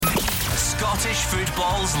Scottish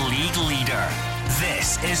football's league leader.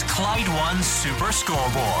 This is Clyde One Super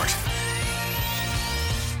Scoreboard.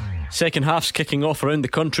 Second half's kicking off around the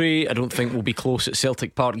country. I don't think we'll be close at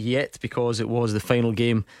Celtic Park yet, because it was the final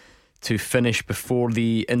game to finish before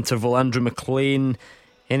the interval. Andrew McLean,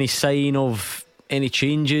 any sign of any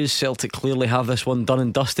changes? Celtic clearly have this one done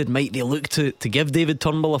and dusted. Might they look to give David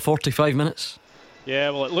Turnbull a 45 minutes?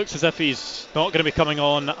 Yeah, well, it looks as if he's not going to be coming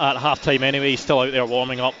on at half time anyway. He's still out there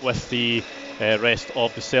warming up with the rest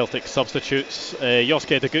of the Celtic substitutes.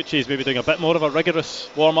 Yosuke Taguchi is maybe doing a bit more of a rigorous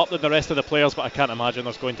warm up than the rest of the players, but I can't imagine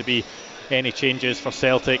there's going to be any changes for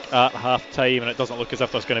Celtic at half time, and it doesn't look as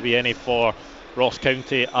if there's going to be any for Ross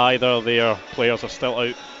County either. Their players are still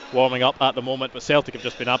out warming up at the moment, but Celtic have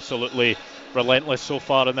just been absolutely relentless so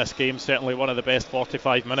far in this game. Certainly one of the best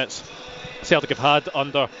 45 minutes Celtic have had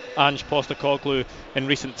under Ange Postecoglou in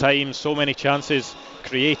recent times. So many chances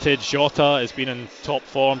created. Jota has been in top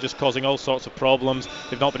form, just causing all sorts of problems.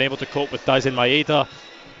 They've not been able to cope with Daisen Maeda,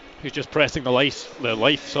 who's just pressing the life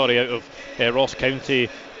out of Ross County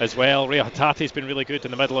as well. Rea Hatate's been really good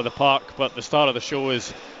in the middle of the park, but the star of the show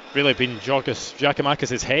has really been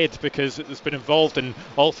Giacomakis' head, because it's been involved in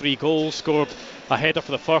all three goals. Scored a header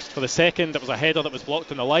for the first, for the second it was a header that was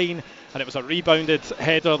blocked on the line, and it was a rebounded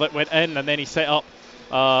header that went in, and then he set up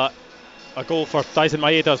a goal for Daisen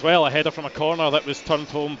Maeda as well, a header from a corner that was turned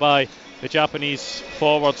home by the Japanese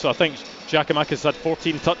forward. So I think Giacomakis had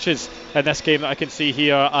 14 touches in this game that I can see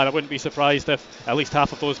here, and I wouldn't be surprised if at least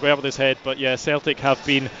half of those were with his head. But yeah, Celtic have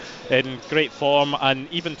been in great form, and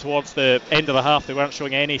even towards the end of the half they weren't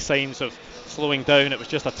showing any signs of slowing down. It was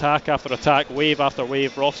just attack after attack, wave after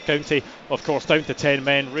wave. Ross County, of course, down to 10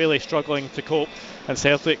 men, really struggling to cope. And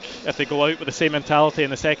Celtic, if they go out with the same mentality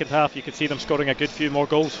in the second half, you could see them scoring a good few more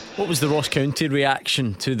goals. What was the Ross County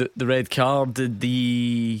reaction to the red card? Did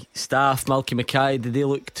the staff, Malky Mackay, did they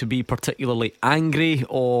look to be particularly angry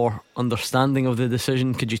or understanding of the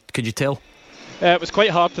decision? Could you tell? It was quite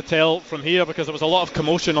hard to tell from here, because there was a lot of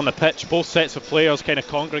commotion on the pitch. Both sets of players kind of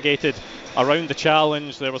congregated around the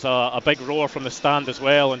challenge. There was a big roar from the stand as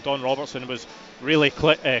well, and Don Robertson was really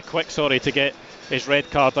quick to get his red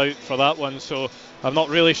card out for that one. So I'm not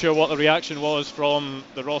really sure what the reaction was from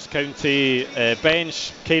the Ross County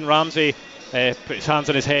bench. Kane Ramsey put his hands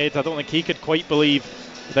on his head. I don't think he could quite believe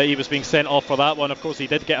that he was being sent off for that one. Of course, he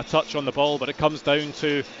did get a touch on the ball, but it comes down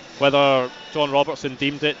to whether John Robertson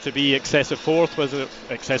deemed it to be excessive force,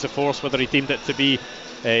 whether he deemed it to be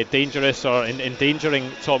dangerous or endangering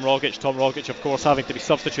Tom Rogic. Tom Rogic, of course, having to be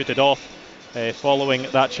substituted off following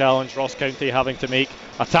that challenge. Ross County having to make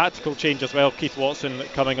a tactical change as well. Keith Watson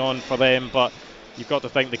coming on for them, but you've got to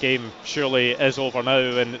think the game surely is over now,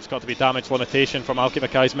 and it's got to be damage limitation for Malky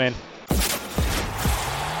Mackay's men.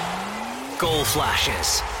 Goal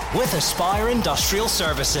flashes with Aspire Industrial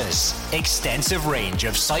Services. Extensive range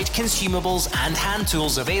of site consumables and hand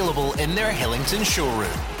tools available in their Hillington showroom.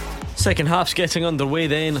 Second half's getting underway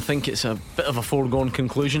then. I think it's a bit of a foregone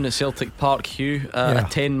conclusion at Celtic Park, Hugh. A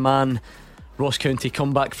 10-man Ross County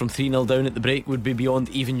comeback from 3-0 down at the break would be beyond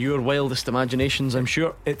even your wildest imaginations, I'm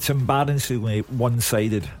sure. It's embarrassingly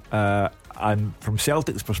one-sided, and from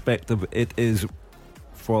Celtic's perspective, it is,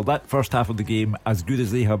 for that first half of the game, as good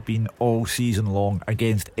as they have been all season long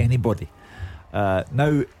against anybody.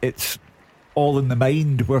 Now it's all in the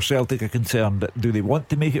mind where Celtic are concerned. Do they want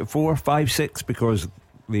to make it 4, 5, 6? Because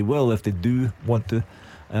they will if they do want to.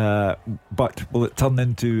 But will it turn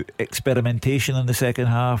into experimentation in the second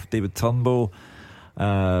half? David Turnbull,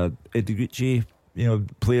 Ideguchi,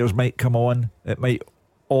 players might come on. It might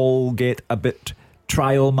all get a bit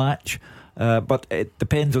trial match, but it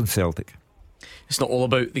depends on Celtic. It's not all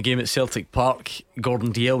about the game at Celtic Park.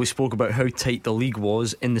 Gordon Dalziel, we spoke about how tight the league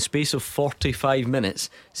was. In the space of 45 minutes,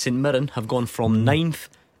 St Mirren have gone from 9th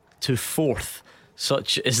to 4th.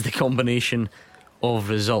 Such is the combination of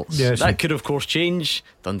results. That could of course change.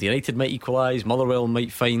 Dundee United might equalise. Motherwell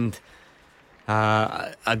might find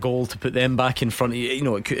a goal to put them back in front.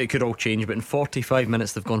 It could all change, but in 45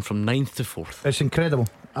 minutes they've gone from 9th to 4th. It's incredible,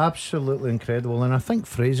 absolutely incredible. And I think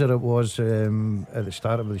Fraser, it was at the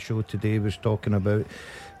start of the show today, was talking about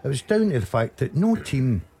it was down to the fact that no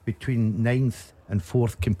team between 9th and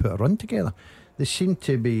 4th can put a run together. They seem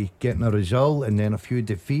to be getting a result and then a few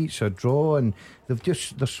defeats or draw, and they're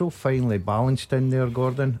so finely balanced in there,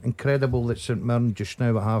 Gordon. Incredible that St Mirren just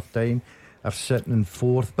now at half time are sitting in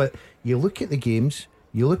 4th. But you look at the games,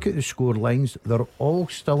 you look at the score lines, they're all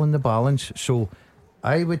still in the balance. So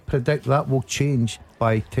I would predict that will change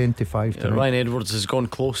by 10-5 tonight. Ryan Edwards has gone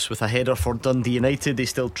close with a header for Dundee United. They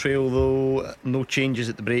still trail though. No changes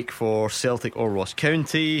at the break for Celtic or Ross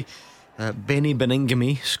County. Benny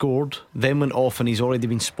Beningame scored, then went off, and he's already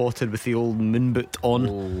been spotted with the old moon boot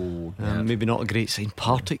on. Maybe not a great sign.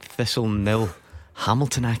 Partick Thistle 0,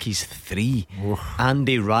 Hamilton Accies 3.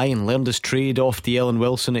 Andy Ryan learned his trade off the Ellen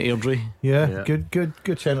Wilson at Airdrie. Yeah,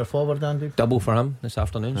 good centre forward, Andy. Double for him this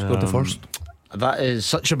afternoon. Scored the first. That is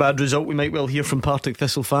such a bad result. We might well hear from Partick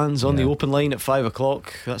Thistle fans on the open line at 5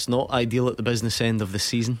 o'clock. That's not ideal at the business end of the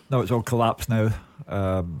season. No, it's all collapsed now.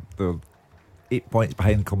 They're 8 points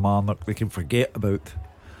behind Kilmarnock. They can forget about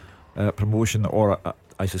promotion, or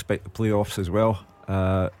I suspect the playoffs as well.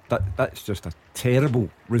 That's just a terrible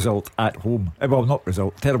result at home. Well, not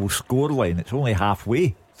result, terrible scoreline. It's only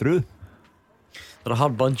halfway through. They're a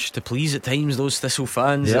hard bunch to please at times, those Thistle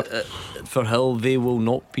fans. Yep. At Firhill, they will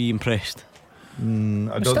not be impressed.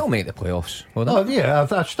 They'll still make the playoffs.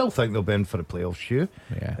 I still think they'll be in for the playoffs, Hugh.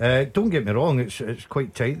 Don't get me wrong, it's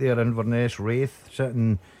quite tight there. Inverness, Wraith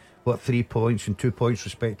sitting 3 points and 2 points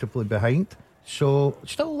respectively behind, so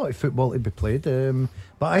still a lot of football to be played. But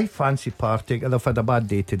I fancy Partick. They've had a bad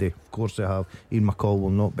day today, of course they have. Ian McCall will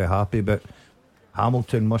not be happy, but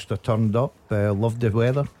Hamilton must have turned up, loved the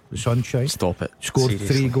weather, the sunshine. Stop it. Scored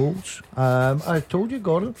Seriously. 3 goals. I told you,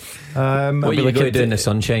 Gordon. What are you going to do in the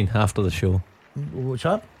sunshine after the show? What's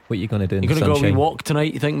that? What are you going to do in You're the going to go a wee sunshine? walk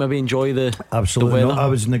tonight? You think maybe enjoy the Absolutely the not. weather? I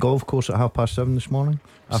was in the golf course at 7:30 this morning.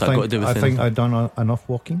 What's that got to do with I think anything? I'd done enough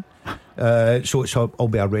walking. So it'll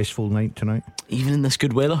be a restful night tonight. Even in this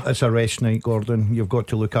good weather? It's a rest night, Gordon. You've got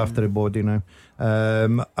to look after the body now.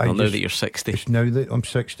 Now that you're 60. It's now that I'm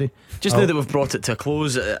 60. Just now that we've brought it to a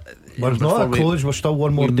close. Well, it's not a close. We're still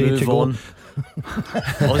one more day to go.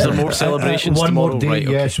 Is there more celebrations one tomorrow? more day, Right,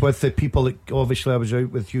 okay. yes, with the people that obviously I was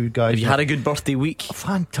out with you guys. Have you had a good birthday week?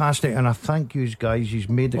 Fantastic, and I thank you guys. You've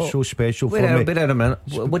made it so special for Wait me. a minute.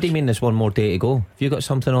 What do you mean there's one more day to go? Have you got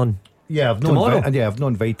something on? Yeah, I've not Tomorrow? I've not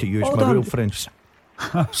invited you. It's Hold my on. real friends.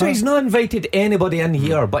 So he's not invited anybody in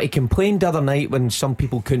here, but he complained the other night when some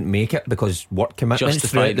people couldn't make it because work commitments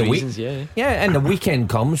throughout Justified the reasons, week. yeah. And the weekend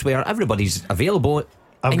comes where everybody's available,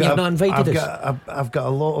 and you've not invited us. I've got a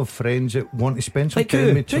lot of friends that want to spend some Like time who?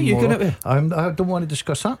 with me Who are you tomorrow. going I don't want to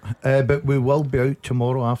discuss that, but we will be out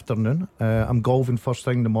tomorrow afternoon. I'm golfing first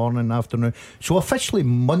thing in the morning, afternoon. So officially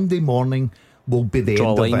Monday morning will be the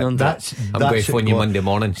Draw a end line of under it. it. I'm going to phone you Monday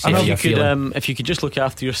morning. See how If you're you could, feeling. if you could just look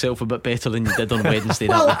after yourself a bit better than you did on Wednesday,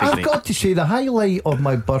 Well, that would I've be great. got to say the highlight of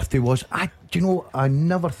my birthday was I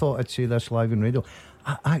never thought I'd say this live on radio.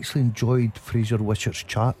 I actually enjoyed Fraser Wishart's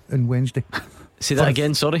chat on Wednesday. Say that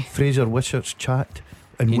again, sorry. Fraser Wishart's chat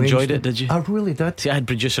on You Wednesday. enjoyed it, did you? I really did. See, I had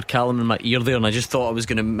producer Callum in my ear there, and I just thought I was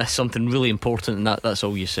going to miss something really important, and that's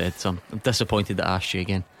all you said. So I'm disappointed that I asked you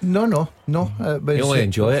again. No. But You only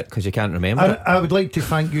enjoy it because you can't remember it. I would like to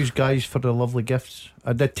thank you guys for the lovely gifts.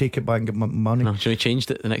 I did take it back and get my money. No, should we changed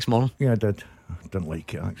it the next morning? Yeah, I did. I didn't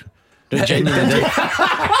like it actually. Genuinely did.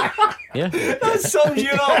 Yeah. That sums you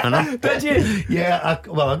up. I know. Did you? Yeah,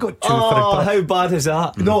 I got 2 for Oh, the how bad is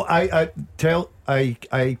that? No,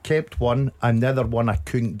 I kept one, and the other one I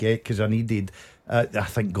couldn't get because I needed. I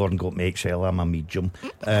think Gordon got me XL. I'm a medium,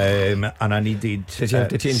 and I needed. Did you have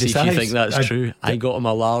to change See the if you size? think that's true. I got him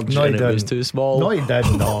a large No, he and it was didn't. too small. No, he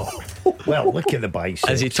did not. Well, look at the bicep.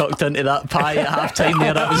 As he tucked into that pie at half time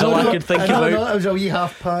there, that was all I could think No, about. it was a wee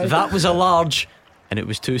half pie. That was a large and it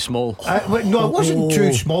was too small. No, it wasn't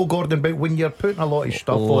too small, Gordon. But when you're putting a lot of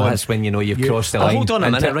stuff on, That's when you know you've You- crossed the line. Hold on a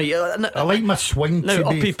Into- minute, right? I like my swing Now, to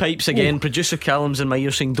uppy be. pipes again. Producer Callum's in my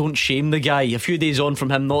ear saying, "Don't shame the guy." A few days on from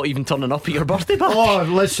him not even turning up at your birthday bash. Oh,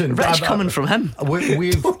 listen, Rich coming from him. We've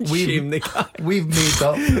Shame the guy. we've made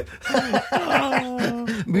up.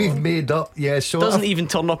 We've made up. Yeah, so Doesn't even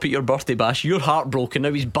turn up at your birthday bash. You're heartbroken.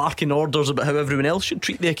 Now he's barking orders about how everyone else should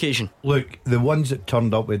treat the occasion. look, the ones that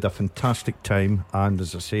turned up with a fantastic time, and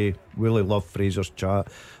as I say, really love Fraser's chat.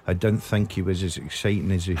 I didn't think he was as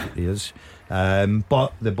exciting as he is,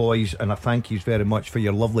 but the boys, and I thank you very much for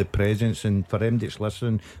your lovely presents, and for him that's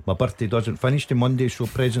listening, my birthday doesn't finish till Monday, so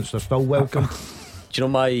presents are still welcome. Do you know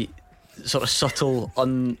my sort of subtle,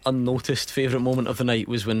 unnoticed favourite moment of the night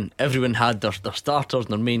was when everyone had their starters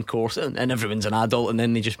and their main course, and everyone's an adult, and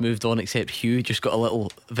then they just moved on, except Hugh just got a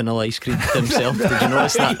little vanilla ice cream to himself. Did you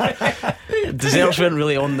notice that? Desserts weren't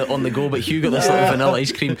really on the go, but Hugh got this little vanilla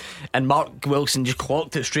ice cream, and Mark Wilson just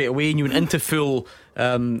clocked it straight away, and you went into full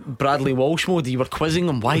Bradley Walsh mode. You were quizzing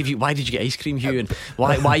him. Why did you get ice cream, Hugh, and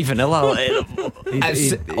why vanilla?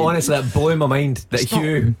 It's honestly it blew my mind that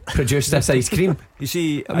Hugh produced this ice cream. You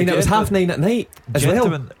see, I mean, it was 9:30 at night as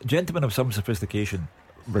well. Gentlemen of some sophistication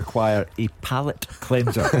require a palate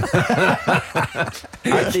cleanser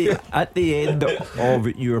at the end of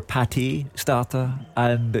your pâté starter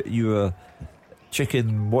and your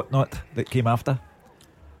chicken whatnot that came after.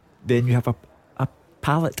 then you have a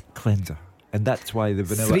palate cleanser. And that's why the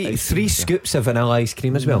vanilla ice Three cream scoops of vanilla ice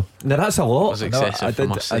cream as well. Now that's a lot. Was excessive, I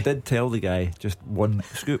must say. I did tell the guy just one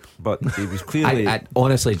scoop, but he was clearly. I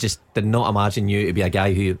honestly just did not imagine you to be a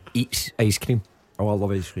guy who eats ice cream. Oh, I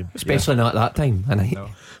love ice cream, especially not at that time. And no,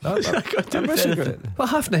 well,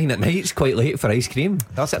 9:30 at night is quite late for ice cream.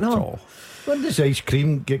 That's it. No. When does ice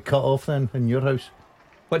cream get cut off then in your house?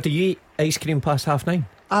 What, do you eat ice cream past 9:30?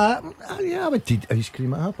 Yeah, I would eat ice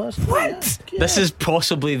cream at 9:30. What? Yeah. This is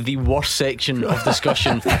possibly the worst section of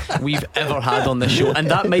discussion we've ever had on this show, and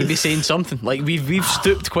that might be saying something. Like we've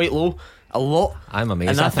stooped quite low a lot. I'm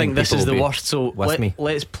amazed. And I think this is the worst. So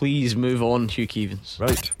let's please move on, Hugh Keevins.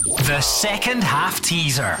 Right. The second half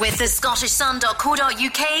teaser with the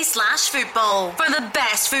scottishsun.co.uk/football for the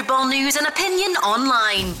best football news and opinion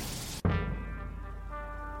online.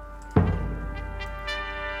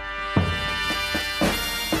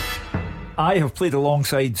 I have played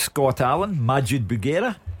alongside Scott Allen, Majid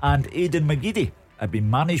Bouguera and Aidan McGeady. I've been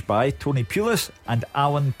managed by Tony Pulis and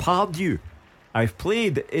Alan Pardew. I've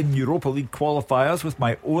played in Europa League qualifiers with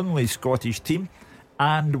my only Scottish team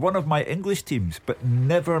and one of my English teams, but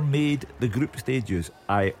never made the group stages.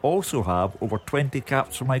 I also have over 20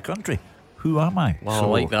 caps for my country. Who am I? Wow, I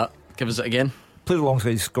like that. Give us it again. Played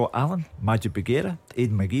alongside Scott Allen, Majid Bouguera,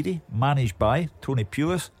 Aidan McGeady, managed by Tony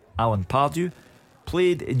Pulis, Alan Pardew.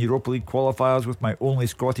 Played in Europa League qualifiers with my only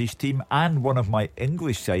Scottish team and one of my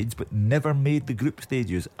English sides, but never made the group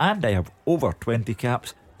stages. And I have over 20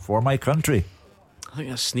 caps for my country. I think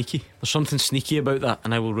that's sneaky. There's something sneaky about that,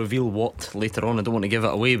 and I will reveal what later on. I don't want to give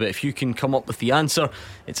it away, but if you can come up with the answer,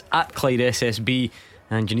 it's at Clyde SSB,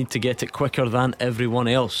 and you need to get it quicker than everyone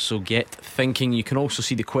else. So get thinking. You can also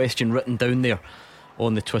see the question written down there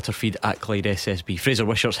on the Twitter feed at Clyde SSB. Fraser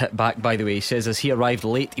Wishart's hit back, by the way. He says as he arrived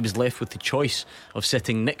late, he was left with the choice of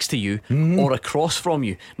sitting next to you or across from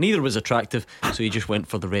you. Neither was attractive, so he just went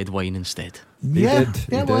for the red wine instead. He did,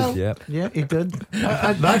 Yeah, he did.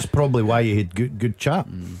 That's probably why he had good chat.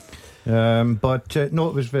 But no,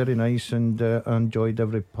 it was very nice, and I enjoyed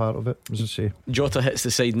every part of it, as I say. Jota hits the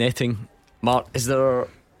side netting. Mark, is it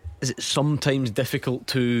sometimes difficult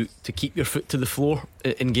to keep your foot to the floor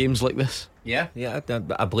in games like this? Yeah,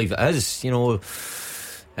 I believe it is. You know,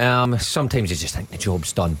 sometimes you just think the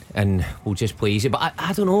job's done and we'll just play easy. But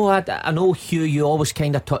I don't know. I know, Hugh, you always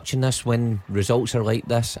kind of touch on this when results are like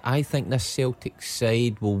this. I think this Celtic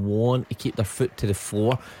side will want to keep their foot to the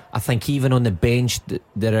floor. I think even on the bench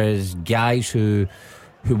there is guys who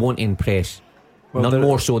want to impress. Well, none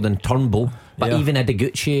more so than Turnbull. But even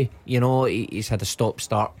Ideguchi, you know, he's had a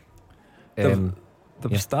stop-start.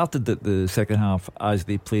 They've started the second half as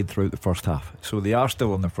they played throughout the first half, so they are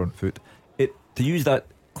still on the front foot. To use that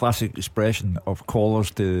classic expression of callers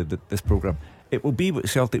to this programme, it will be what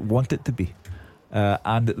Celtic want it to be,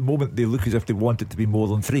 and at the moment they look as if they want it to be more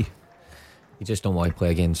than 3. You just don't want to play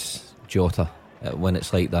against Jota when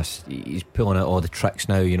it's like this. He's pulling out all the tricks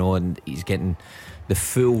now, you know, and he's getting the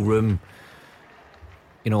full room,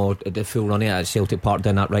 you know, the full running at Celtic Park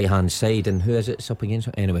down that right hand side. And who is it up against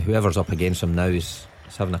him? Anyway, whoever's up against him now is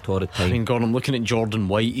having a torrid time. I mean, Gordon, I'm looking at Jordan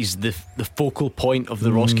White. He's the focal point of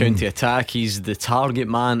the Ross County attack. He's the target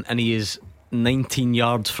man, and he is 19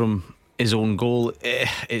 yards from his own goal.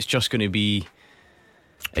 It's just going to be.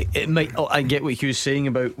 It might. I get what he was saying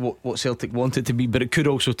about what Celtic wanted to be, but it could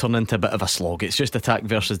also turn into a bit of a slog. It's just attack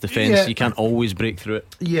versus defence. Yeah. You can't always break through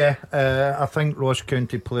it. Yeah, I think Ross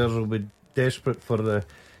County players will be desperate for the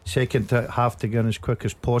second half to get as quick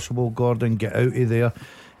as possible. Gordon, get out of there.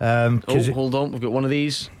 Hold on, we've got one of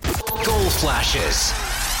these goal flashes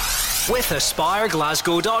with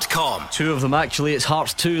AspireGlasgow.com. 2 of them actually. It's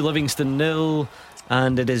Hearts 2, Livingston 0,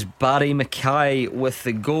 and it is Barry Mackay with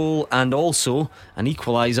the goal, and also an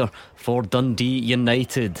equaliser for Dundee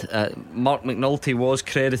United. Mark McNulty was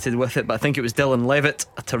credited with it, but I think it was Dylan Levitt.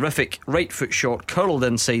 A terrific right foot shot curled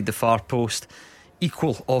inside the far post,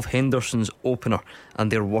 equal of Henderson's opener,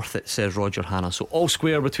 and they're worth it, says Roger Hanna. So all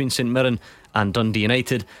square between St Mirren and Dundee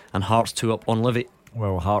United, and Hearts 2 up on Livy.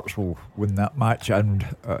 Well, Hearts will win that match, and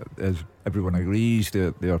as everyone agrees,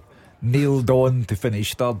 they're nailed on to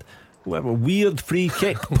finish third. What a weird free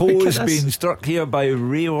kick pose being struck here by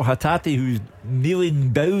Reo Hatate, who's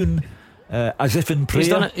kneeling down as if in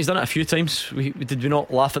prayer. He's done it a few times. Did we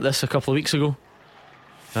not laugh at this a couple of weeks ago?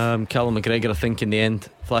 Callum McGregor, I think, in the end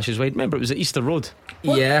flashes wide. Remember, it was at Easter Road.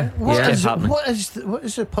 What is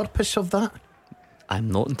the purpose of that? I'm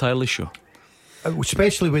not entirely sure.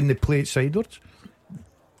 Especially when they play it sideways.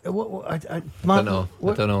 I don't know.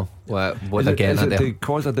 What they're getting at there. To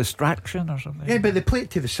cause a distraction or something? Yeah, but they play it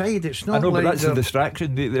to the side. It's not. I know, like but that's a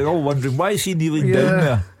distraction. They're all wondering, why is he kneeling down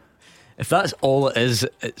there? If that's all it is,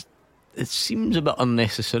 it's it seems a bit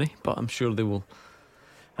unnecessary, but I'm sure they will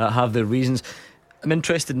have their reasons. I'm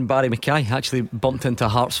interested in Barry Mackay. Actually bumped into a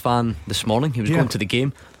Hearts fan this morning. He was going to the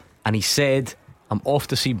game, and he said, I'm off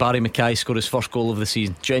to see Barry Mackay score his first goal of the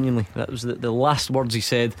season. Genuinely, that was the last words he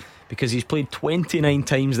said, because he's played 29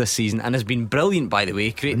 times this season and has been brilliant, by the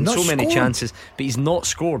way, creating so many chances, but he's not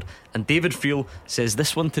scored. And David Friel says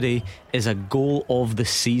this one today is a goal of the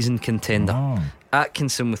season contender.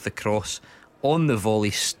 Atkinson with the cross on the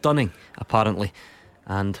volley, stunning apparently,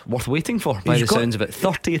 and worth waiting for by the sounds of it.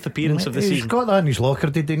 30th appearance of the season. He's got that in his locker.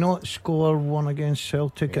 Did he not score one against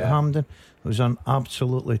Celtic at Hampden? It was an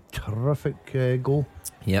absolutely terrific goal.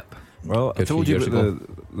 Yep. Well, I told you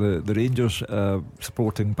about the Rangers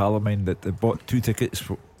supporting Palomine that they bought 2 tickets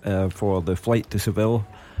for the flight to Seville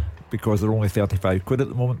because they're only 35 quid at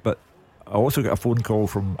the moment. But I also got a phone call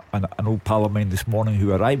from an old pal of mine this morning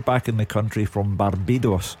who arrived back in the country from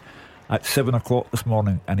Barbados at 7 o'clock this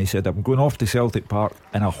morning, and he said, I'm going off to Celtic Park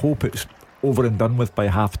and I hope it's over and done with by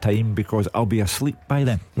half time because I'll be asleep by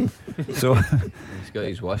then. So he's got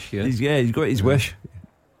his wish. He's got his wish.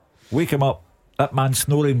 Wake him up. That man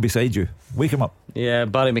snoring beside you, wake him up. Yeah,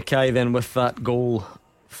 Barry Mackay then with that goal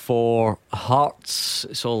for Hearts.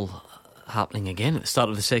 It's all happening again at the start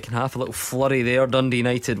of the second half. A little flurry there. Dundee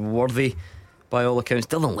United worthy by all accounts.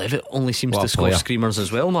 Dylan Levitt only seems to score screamers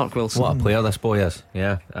as well, Mark Wilson. What a player this boy is.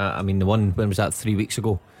 Yeah, I mean the one, when was that, 3 weeks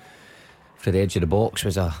ago, for the edge of the box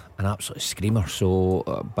was an absolute screamer.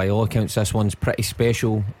 So by all accounts this one's pretty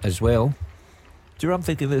special as well. Do you know, I'm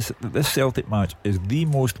thinking this Celtic match is the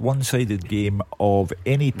most one-sided game of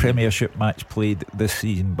any Premiership match played this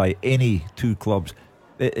season by any 2 clubs.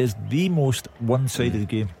 It is the most one-sided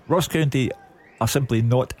game. Ross County are simply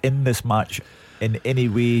not in this match in any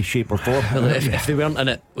way, shape or form. Well, if they weren't in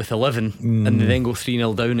it with 11 and they then go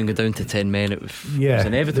 3-0 down and go down to 10 men, it was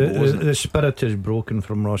inevitable, wasn't it? The spirit is broken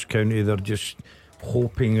from Ross County. They're just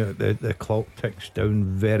hoping that the clock ticks down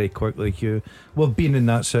very quickly, Hugh. We've been in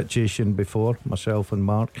that situation before, myself and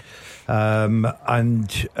Mark,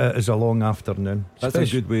 and it is a long afternoon. That's a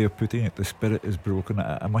good way of putting it. The spirit is broken.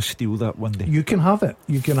 I must steal that one day. You can have it.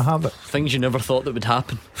 You can have it. Things you never thought that would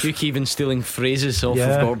happen. Hugh Keevan stealing phrases off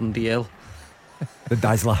of Gordon DL. The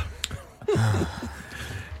Dazzler.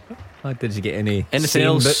 Did you get anything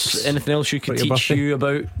else you could teach you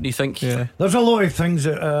about, do you think? There's a lot of things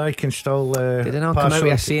that I can still did it not come out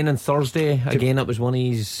with a saying on Thursday? Again, it was one of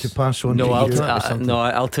his to pass on.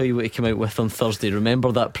 I'll tell you what he came out with on Thursday.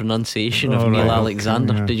 Remember that pronunciation of Neil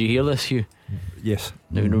Alexander? Did you hear this, Hugh? Yes.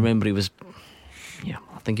 Now remember, he was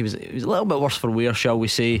I think he was a little bit worse for wear, shall we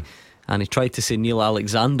say, and he tried to say Neil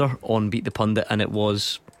Alexander on Beat the Pundit, and it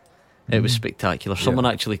was spectacular. Someone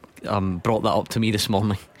actually brought that up to me this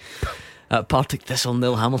morning. Partick Thistle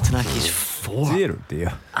 0, Hamilton Accies 4.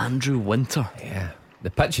 Dear. Andrew Winter. Yeah, the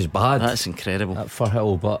pitch is bad. That's incredible at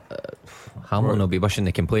Firhill, but Hamilton will be wishing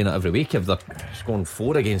they can play it every week if they're scoring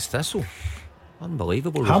 4 against Thistle.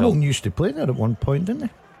 Unbelievable result. Hamilton used to play there at one point, didn't they?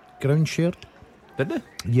 Ground shared. Did they?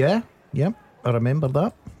 Yeah, I remember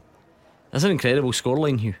that. That's an incredible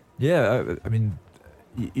scoreline, Hugh. Yeah, I mean,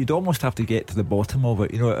 you'd almost have to get to the bottom of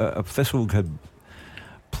it. You know, if Thistle had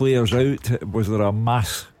players out, was there a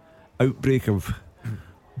mass outbreak of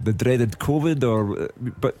the dreaded COVID?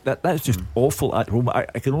 But that's just awful at home. I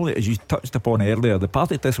can only, as you touched upon earlier, the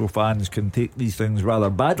Partick Thistle fans can take these things rather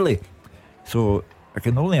badly. So I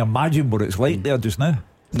can only imagine what it's like there just now.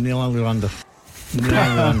 Neil Alexander.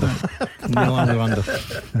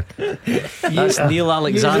 That's Neil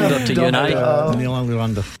Alexander to you and I. Neil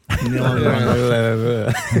Alexander.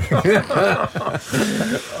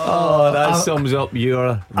 That sums up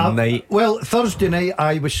your night. Well, Thursday night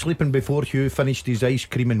I was sleeping before Hugh finished his ice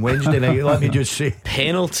cream, and Wednesday night, let me just say,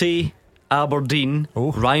 penalty Aberdeen.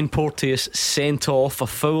 Ryan Porteous sent off, a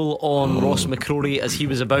foul on Ross McCrory as he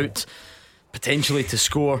was about potentially to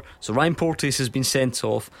score. So Ryan Porteous has been sent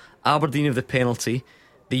off. Aberdeen have the penalty,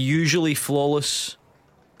 the usually flawless,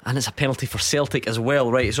 and it's a penalty for Celtic as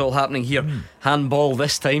well. Right, it's all happening here. Handball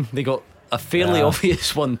this time. They got a fairly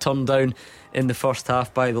obvious one turned down in the first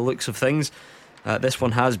half by the looks of things. This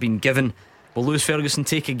one has been given. Will Lewis Ferguson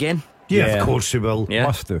take again? Yeah, of course he will.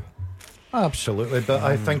 Must do. Absolutely, but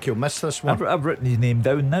I think he'll miss this one. I've written his name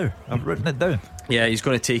down now. I've written it down. Yeah, he's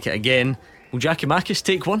going to take it again. Will Jackie Makis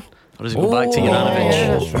take one? Or does it go back to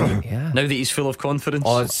Juranovic? Now that he's full of confidence.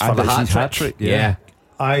 It's for the hat trick. Yeah.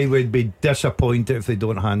 I would be disappointed if they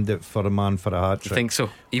don't hand it for a man for a hat trick. I think so,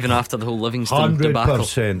 even after the whole Livingston debacle.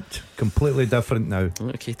 100%. Completely different now.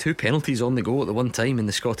 Okay, 2 penalties on the go at the one time in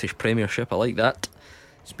the Scottish Premiership. I like that.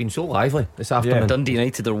 It's been so lively this afternoon. Dundee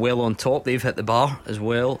United are well on top. They've hit the bar as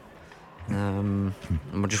well, and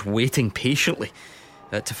we're just waiting patiently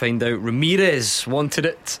to find out. Ramirez wanted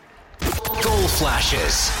it. Goal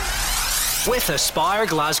flashes with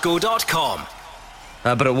AspireGlasgow.com.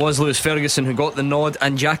 But it was Lewis Ferguson who got the nod,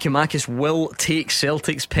 and Giakoumakis will take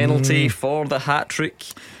Celtic's penalty for the hat-trick.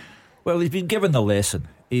 Well, he's been given the lesson.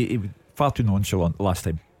 He was far too nonchalant last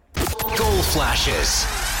time. Goal flashes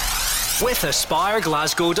with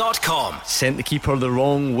AspireGlasgow.com. Sent the keeper the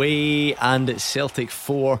wrong way, and it's Celtic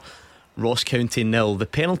 4, Ross County 0. The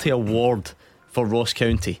penalty award for Ross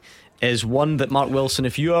County is one that, Mark Wilson,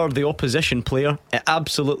 if you are the opposition player, it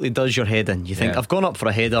absolutely does your head in. You think, I've gone up for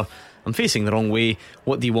a header, I'm facing the wrong way,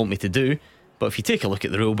 what do you want me to do? But if you take a look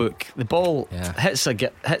at the rule book, the ball hits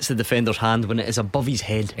the defender's hand when it is above his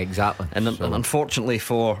head. Exactly. And unfortunately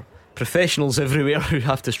for professionals everywhere who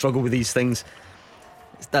have to struggle with these things,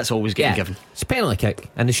 that's always getting given. It's a penalty kick,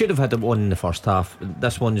 and they should have had one in the first half.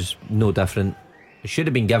 This one's no different. It should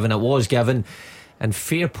have been given, it was given. And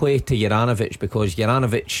fair play to Juranovic, because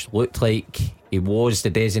Juranovic looked like he was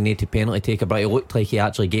the designated penalty taker, but it looked like he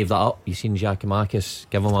actually gave that up. You seen Giakoumakis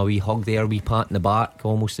give him a wee hug there, a wee pat in the back,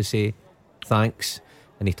 almost to say thanks,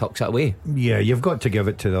 and he tucks it away. Yeah, you've got to give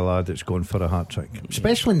it to the lad that's going for a hat-trick,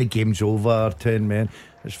 especially when the game's over, 10 men.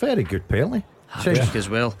 It's very good penalty. Hat-trick as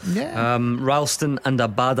well. Ralston and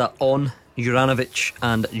Abada on, Juranovic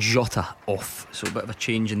and Jota off. So a bit of a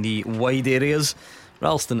change in the wide areas.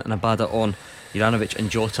 Ralston and Abada on, Juranovic and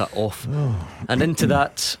Jota off. And into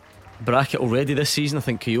that bracket already this season, I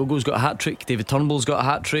think Kyogo's got a hat-trick, David Turnbull's got a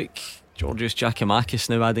hat-trick, Georgios Giakoumakis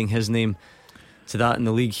now adding his name to that in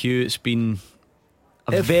the league. Hugh, it's been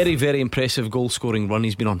a very, very impressive goal scoring run.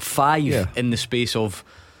 He's been on 5 in the space of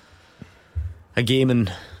a game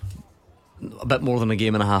and a bit more than a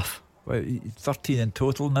game and a half. Well, 13 in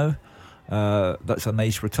total now. That's a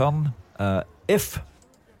nice return. If,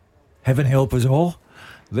 heaven help us all,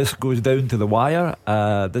 this goes down to the wire,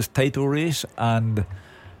 this title race, and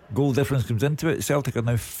goal difference comes into it, Celtic are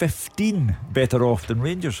now 15 better off than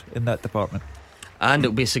Rangers in that department. And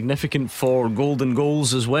it'll be significant for golden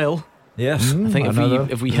goals as well. Yes. I think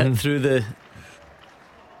if we hit through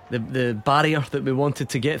the barrier that we wanted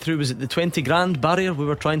to get through, was it the 20 grand barrier we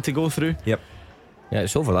were trying to go through? Yep. Yeah,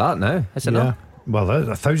 it's over that now, isn't it? Well,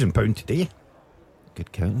 that's £1,000 today.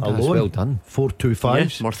 Good count. Alone. That's well done.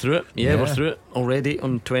 425. Yeah, we're through it. We're through it already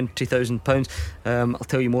on £20,000. I'll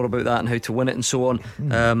tell you more about that and how to win it and so on.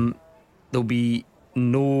 There'll be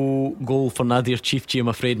no goal for Nadir Chifchi, I'm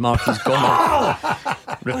afraid. Mark has gone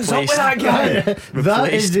What's up with that guy?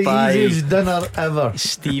 That is the easiest dinner ever.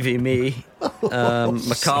 Stevie May.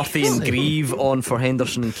 McCarthy and Grieve on for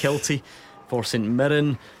Henderson and Kilty for St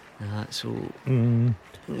Mirren.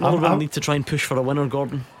 Motherwell need to try and push for a winner,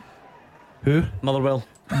 Gordon. Who? Motherwell.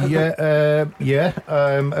 It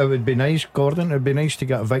would be nice, Gordon. It would be nice to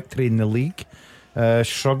get a victory in the league.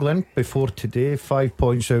 Struggling before today, 5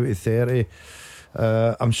 points out of 30.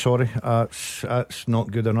 I'm sorry, that's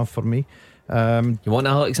not good enough for me. You want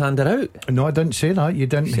Alexander out? No, I didn't say that. You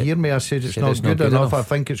didn't hear me. I said it's not good enough. I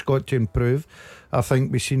think it's got to improve. I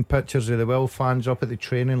think we've seen pictures of the Will fans up at the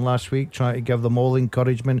training last week trying to give them all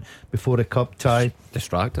encouragement before the cup tie.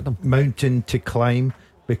 Distracted them. Mountain to climb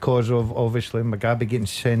because of obviously Mugabe getting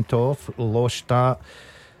sent off. Lost start.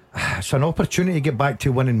 It's an opportunity to get back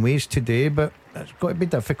to winning ways today, but it's got to be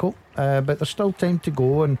difficult. But there's still time to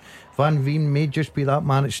go, and Van Veen may just be that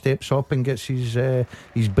man that steps up and gets his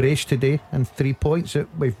brace today and 3 points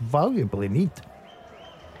that we valuably need.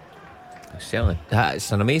 Certainly,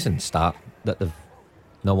 it's an amazing start that they've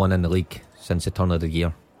not won in the league since the turn of the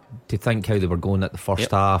year. To think how they were going at the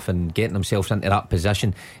first half and getting themselves into that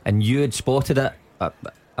position, and you had spotted it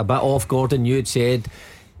a bit off, Gordon. You had said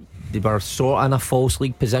they were sort of in a false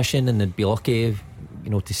league position and they'd be lucky,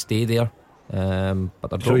 to stay there. But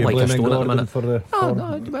they're so like a stone at the minute. For the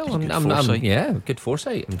good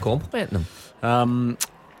foresight. I'm complimenting them.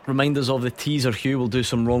 Reminders of the teaser, Hugh. We'll do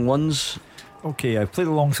some wrong ones. Okay, I've played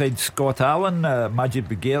alongside Scott Allen, Majid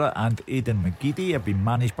Bagheera and Aidan McGeady. I've been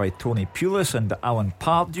managed by Tony Pulis and Alan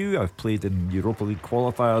Pardew. I've played in Europa League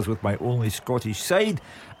qualifiers with my only Scottish side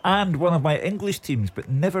and one of my English teams, but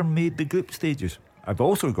never made the group stages. I've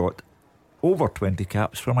also got over 20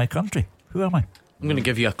 caps for my country. Who am I? I'm going to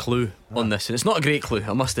give you a clue on this, and it's not a great clue,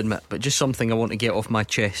 I must admit, but just something I want to get off my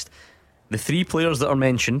chest. The 3 players that are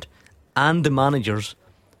mentioned and the managers,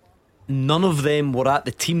 none of them were at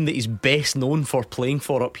the team that he's best known for playing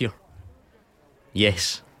for up here.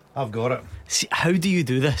 Yes, I've got it. See, how do you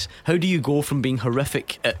do this? How do you go from being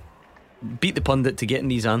horrific at Beat the Pundit to getting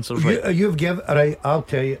these answers right? You've given right. I'll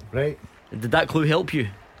tell you. Right. Did that clue help you?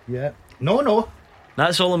 Yeah. No.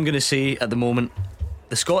 That's all I'm going to say at the moment.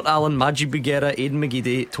 the Scott Allen, Majid Bugera, Aidan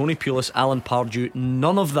McGeady, Tony Pulis, Alan Pardew,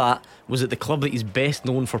 none of that was at the club that he's best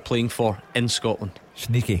known for playing for in Scotland.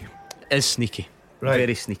 Sneaky. Is sneaky. Right.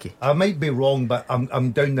 Very sneaky. I might be wrong, but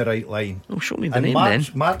I'm down the right line. Oh, show me the And name Mark's,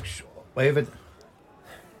 then. Mark's evident.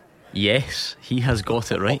 Yes, he has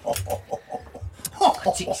got it right.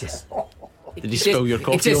 Jesus. Did you spill your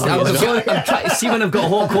coffee? It's just, over here? I'm trying to see when I've got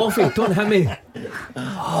hot coffee. Don't hit me.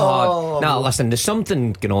 Now listen, there's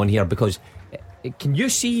something going on here, because can you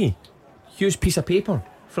see Hugh's piece of paper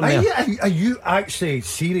from there? Are you actually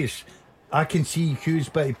serious? I can see Hugh's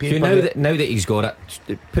bit of paper. Hugh, now that he's got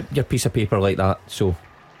it, put your piece of paper like that, so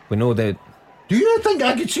we know that. Do you not think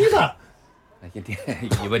I could see that?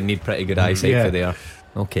 You would need pretty good eyesight for there.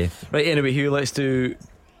 Okay. Right, anyway, Hugh, let's do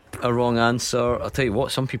a wrong answer. I'll tell you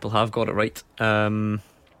what, some people have got it right. John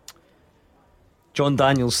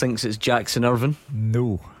Daniels thinks it's Jackson Irvine.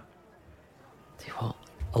 No. Tell you what,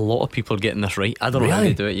 a lot of people are getting this right. I don't know how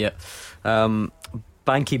they do it yet.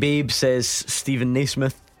 Banky Babe says Stephen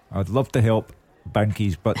Naismith. I'd love to help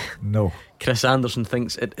Bankies, but no. Chris Anderson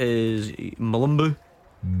thinks it is Malumbu.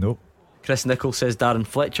 No. Chris Nicholl says Darren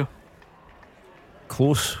Fletcher.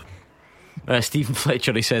 Close. Stephen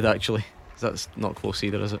Fletcher, he said, actually. That's not close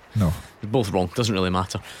either, is it? No. They're both wrong, doesn't really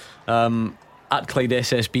matter. At Clyde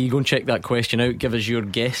SSB, go and check that question out. Give us your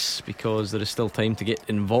guess, because there is still time to get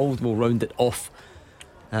involved. We'll round it off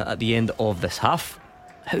at the end of this half.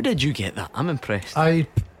 How did you get that? I'm impressed. I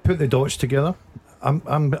put the dots together.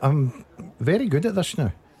 I'm very good at this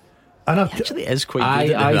now, and I've Actually, is quite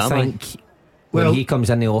good at I it, am I? think when he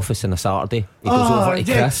comes in the office on a Saturday, he goes over to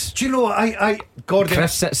Chris. Do you know I Gordon?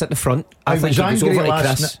 Chris sits at the front. I was think he goes angry over to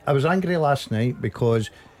last Chris. I was angry last night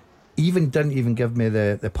because didn't even give me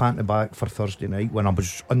the pat in the back for Thursday night when I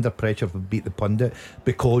was under pressure to beat the pundit,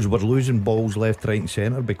 because we're losing balls left, right and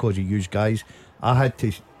centre because of you guys. I had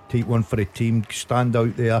to take one for the team, stand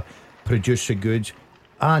out there, produce the goods.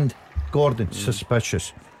 And Gordon,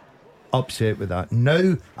 suspicious, upset with that.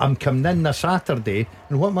 Now I'm coming in this Saturday,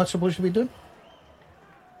 and what am I supposed to be doing?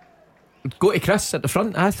 Go to Chris at the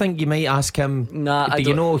front. I think you might ask him. Nah, do I you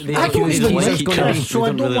don't, know they, I don't Hugh's even teaser's like gonna Chris, be? so I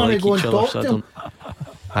don't really want to like go each and other, talk so I to him. I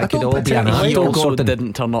I could don't all be an particularly He idol, also Gordon.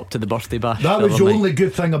 didn't turn up to the birthday bash. That was other the night. only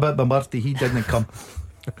good thing about my birthday. He didn't come.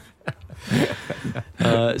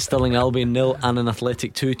 Stirling Albion 0, Annan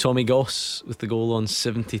Athletic 2. Tommy Goss with the goal on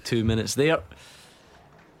 72 minutes there.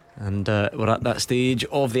 And we're at that stage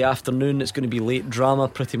of the afternoon. It's going to be late drama,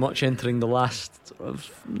 pretty much entering the last sort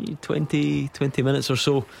of 20 minutes or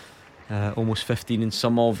so. Almost 15 in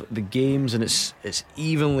some of the games, and it's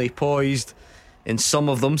evenly poised in some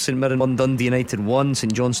of them. St Mirren 1, Dundee United 1,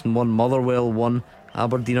 St Johnstone 1, Motherwell 1.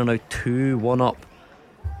 Aberdeen are now 2-1 up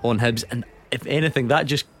on Hibs, and if anything that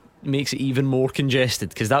just makes it even more congested,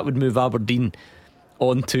 because that would move Aberdeen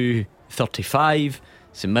on to 35.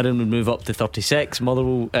 St Mirren would move up to 36,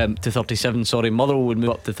 Motherwell to 37. Sorry, Motherwell would move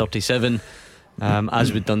up to 37,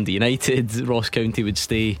 as would Dundee United. Ross County would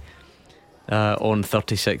stay on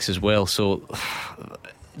 36 as well. So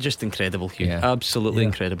just incredible, Hugh. Absolutely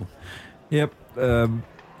incredible. Yep. I'm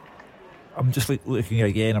just looking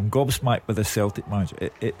again. I'm gobsmacked with the Celtic match.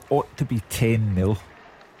 It ought to be 10-0.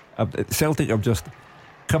 Celtic have just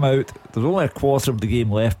come out. There's only a quarter of the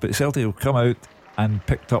game left, but Celtic have come out and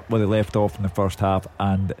picked up where they left off in the first half.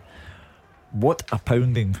 And what a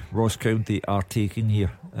pounding Ross County are taking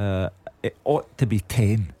here. It ought to be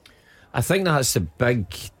 10. I think that's the big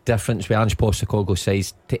difference with Ange Postecoglou's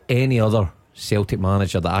size to any other Celtic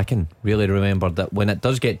manager that I can really remember, that when it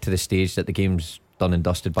does get to the stage that the game's done and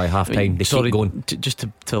dusted by half time, they keep going. Just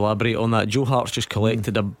to elaborate on that, Joe Hart's just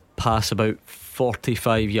collected a pass about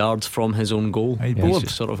 45 yards from his own goal. He's He's bored.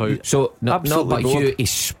 just sort of out. So not but bored. Hugh, he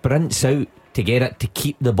sprints out to get it, to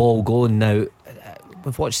keep the ball going. Now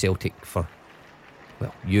we've watched Celtic for,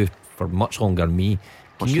 well, you for much longer than me.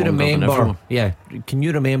 Can Much you longer than remember? everyone. Yeah, can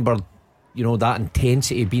you remember? You know, that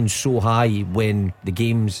intensity being so high when the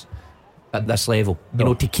game's at this level. No. You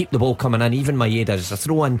know, to keep the ball coming in. Even Maeda, a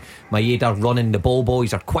throw in, Maeda running, the ball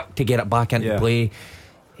boys are quick to get it back into play.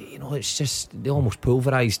 You know, it's just they almost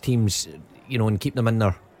pulverise teams. You know, and keep them in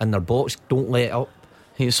their box. Don't let it up.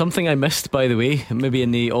 Hey, something I missed, by the way, maybe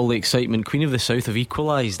in all the excitement. Queen of the South have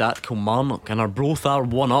equalised at Kilmarnock and both are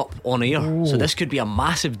 1 up on air. So this could be a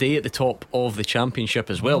massive day at the top of the Championship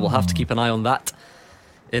as well. We'll have to keep an eye on that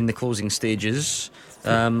in the closing stages.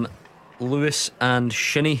 Lewis and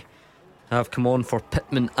Shinnie have come on for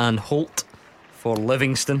Pittman and Holt for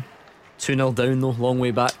Livingston. 2-0 down though, long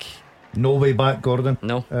way back. No way back, Gordon.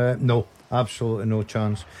 No. No, absolutely no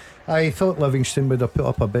chance. I thought Livingston would have put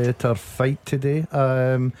up a better fight today.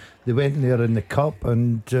 They went in there in the cup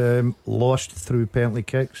and lost through penalty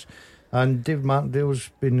kicks. And Dave Martindale's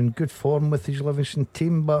been in good form with his Livingston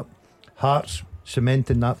team, but Hearts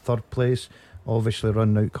cementing that third place, obviously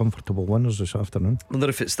running out comfortable winners this afternoon. I wonder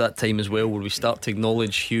if it's that time as well where we start to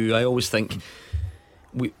acknowledge, Hugh, I always think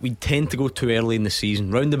we tend to go too early in the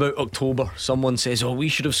season. Round about October, someone says, oh, we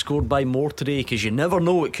should have scored by more today, because you never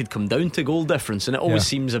know, it could come down to goal difference, and it always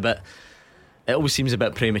seems a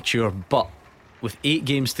bit premature. But with 8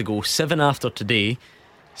 games to go, 7 after today,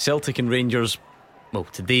 Celtic and Rangers, well,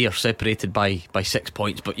 today are separated by 6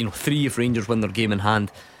 points, but 3 if Rangers win their game in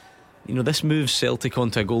hand. This moves Celtic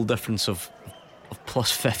onto a goal difference of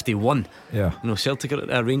plus 51. Yeah. Celtic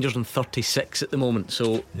are at Rangers on 36 at the moment,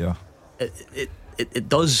 so yeah, it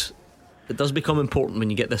does become important when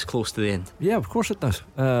you get this close to the end. Yeah, of course it does.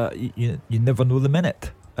 You never know the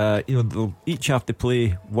minute. They'll each have to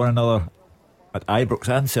play one another at Ibrox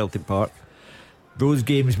and Celtic Park. Those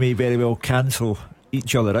games may very well cancel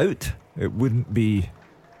each other out. It wouldn't be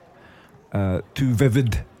too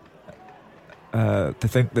vivid to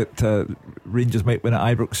think that Rangers might win at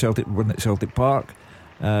Ibrox, Celtic win at Celtic Park.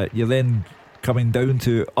 You're then coming down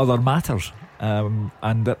to other matters, and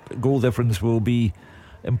that goal difference will be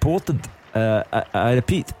important. I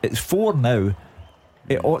repeat, it's 4 now.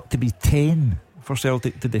 It ought to be 10 for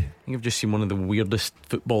Celtic today. I think I've just seen one of the weirdest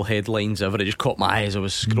football headlines ever. It just caught my eye as I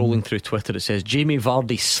was scrolling through Twitter. It says, Jamie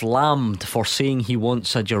Vardy slammed for saying he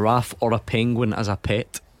wants a giraffe or a penguin as a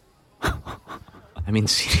pet. I mean,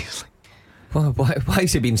 seriously. Well, why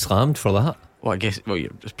is he being slammed for that? Well, I guess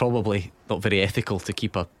it's probably not very ethical to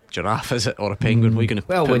keep a giraffe, is it? Or a penguin. What are you going to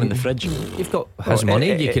put them in the fridge? You've got his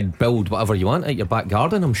money, you can build whatever you want out your back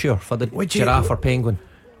garden, I'm sure, for the giraffe or penguin.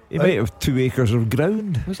 He might have 2 acres of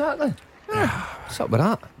ground. Exactly. What's up with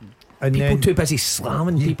that? And people too busy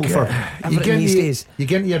slamming people for everything these days. You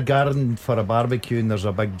get into your garden for a barbecue and there's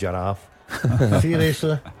a big giraffe.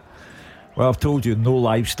 Seriously? Well, I've told you, no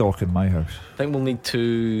livestock in my house. I think we'll need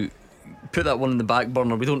to put that one in the back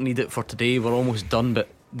burner. We don't need it for today, we're almost done. But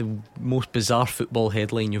the most bizarre football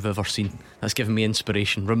headline you've ever seen, that's given me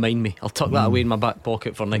inspiration. Remind me, I'll tuck that away in my back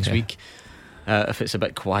pocket for next week, if it's a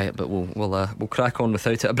bit quiet. But we'll crack on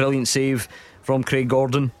without it. A brilliant save from Craig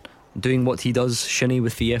Gordon, doing what he does. Shinnie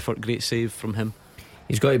with the effort, great save from him.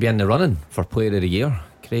 He's got to be in the running for Player of the Year.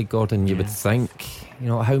 Craig Gordon, you would think,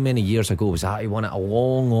 how many years ago was that? He won it a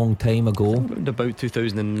long time ago. Around about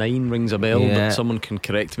 2009 rings a bell, but someone can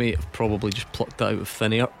correct me. I've probably just plucked that out of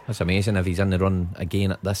thin air. That's amazing if he's in the run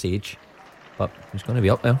again at this age, but he's going to be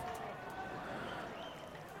up there.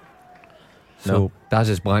 So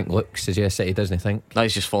Daz's blank look suggests that he doesn't think.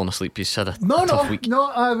 He's just fallen asleep. He's had a tough week. No,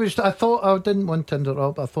 I didn't want to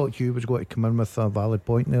interrupt. I thought Hugh was going to come in with a valid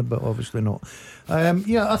point there, but obviously not.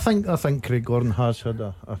 I think Craig Gordon has had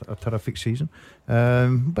a terrific season.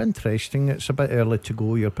 But interesting. It's a bit early to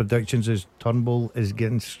go. Your predictions is Turnbull is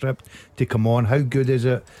getting stripped to come on. How good is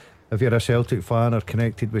it if you're a Celtic fan or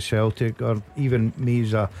connected with Celtic, or even me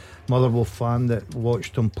as a Motherwell fan that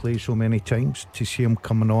watched him play so many times, to see him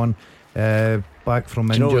coming on back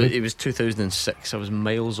from injury? It was 2006. I was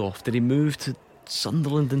miles off. Did he move to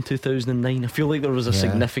Sunderland in 2009? I feel like there was a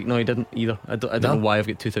significant. No, he didn't either. I don't know why I've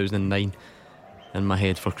got 2009 in my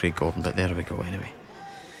head for Craig Gordon, but there we go anyway.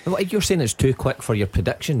 Well, you're saying it's too quick for your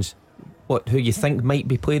predictions. Who you think might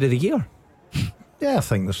be Player of the Year? Yeah, I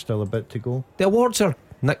think there's still a bit to go. The awards are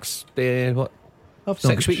next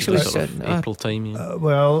 6 weeks away, April time.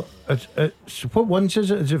 Well, what ones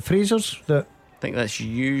is it? Is it Fraser's that? I think that's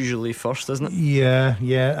usually first, isn't it?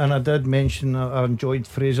 Yeah, and I did mention I enjoyed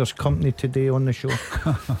Fraser's company today on the show.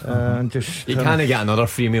 And just you can't get another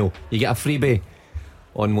free meal. You get a freebie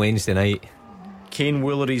on Wednesday night. Kane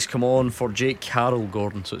Woolery's come on for Jake Carroll,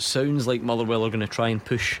 Gordon. So it sounds like Motherwell are going to try and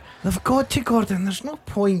push. They've got to, Gordon. There's no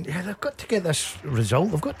point. They've got to get this result.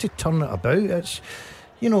 They've got to turn it about. It's,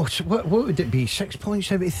 what would it be? 6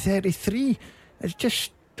 points out of 33. It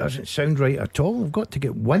just doesn't sound right at all. They've got to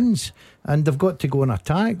get wins, and they've got to go and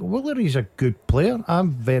attack. Woolery's a good player.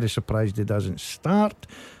 I'm very surprised he doesn't start,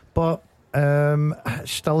 but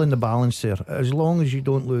still in the balance there. As long as you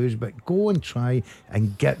don't lose, but go and try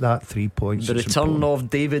and get that 3 points. The return of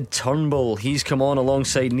David Turnbull. He's come on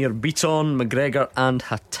alongside Nir Beaton, McGregor and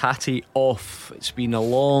Hattati off. It's been a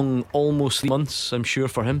long, almost 3 months, I'm sure,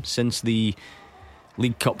 for him since the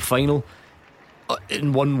League Cup final.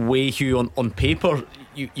 In one way, Hugh, on paper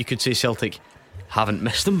you could say Celtic haven't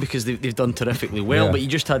missed him because they've done terrifically well, but you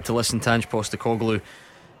just had to listen to Ange Postecoglou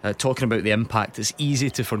talking about the impact. It's easy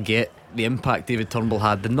to forget the impact David Turnbull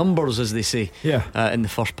had, the numbers, as they say, in the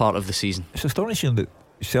first part of the season. It's astonishing that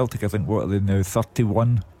Celtic, I think, what are they now,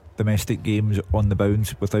 31 domestic games on the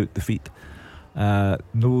bounce without defeat.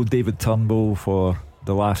 No David Turnbull for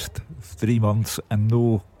the last 3 months, and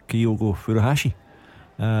no Kyogo Furuhashi.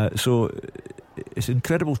 So it's an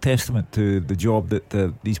incredible testament to the job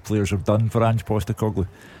that these players have done for Ange Postecoglou,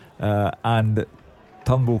 and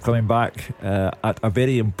Turnbull coming back at a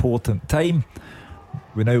very important time.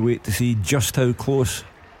 We now wait to see just how close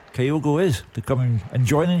Kyogo is to coming and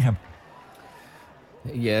joining him.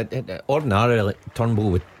 Yeah, ordinarily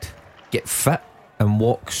Turnbull would get fit and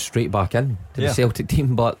walk straight back in to the Celtic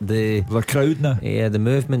team, but the crowd now, the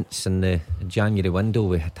movements and the January window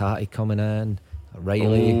with Hatate coming in,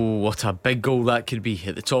 Riley. Oh, what a big goal that could be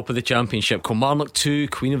at the top of the Championship. Kilmarnock 2,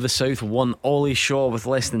 Queen of the South 1. Ollie Shaw with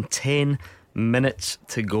less than 10 minutes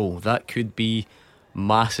to go. That could be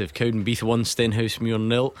massive. Cowdenbeath 1, Stenhousemuir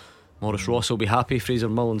 0. Maurice Ross will be happy. Fraser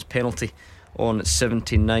Mullen's penalty on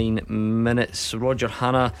 79 minutes. Roger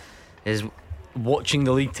Hannah is watching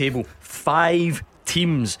the league table. 5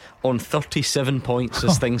 teams on 37 points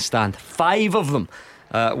as things stand. 5 of them,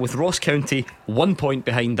 with Ross County 1 point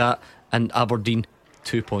behind that, and Aberdeen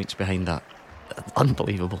 2 points behind that.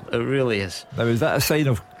 Unbelievable, it really is. Now, is that a sign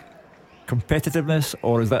of competitiveness,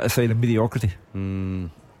 or is that a sign of mediocrity? I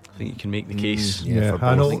think you can make the case. I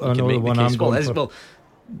know the one I'm going for. Well,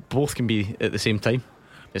 both can be at the same time.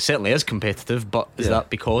 It certainly is competitive, but is that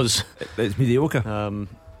because it's mediocre?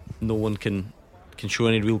 No one can show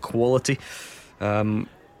any real quality.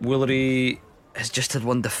 Woolery has just had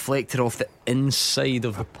one deflected off the inside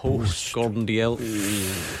of the post. Gordon Dalziel.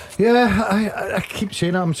 Yeah, I keep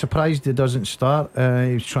saying it. I'm surprised he doesn't start.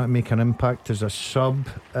 He's trying to make an impact as a sub.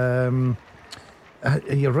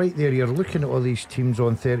 You're right there. You're looking at all these teams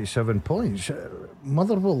on 37 points.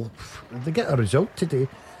 Motherwell, if they get a result today,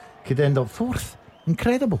 could end up 4th.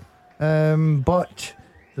 Incredible. But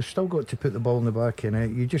they've still got to put the ball in the back of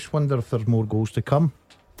it. You just wonder if there's more goals to come.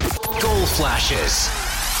 Goal flashes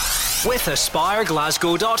with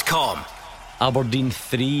AspireGlasgow.com. Aberdeen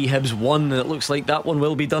 3, Hibs 1, and it looks like that one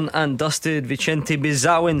will be done and dusted. Vicente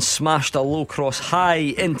Bizawin smashed a low cross high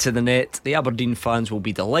into the net. The Aberdeen fans will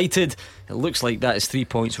be delighted. It looks like that is 3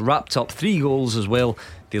 points wrapped up, 3 goals as well.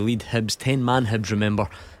 They lead Hibs, 10-man Hibs, remember,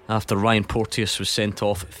 after Ryan Porteous was sent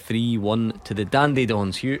off 3-1 to the Dandy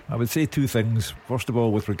Dons. Hugh? I would say 2 things. First of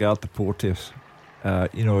all, with regard to Porteous,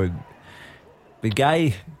 the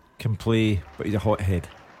guy can play, but he's a hothead,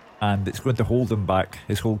 and it's going to hold him back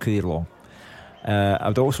his whole career long. I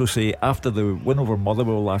would also say, after the win over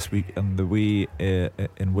Motherwell last week and the way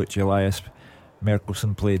in which Elias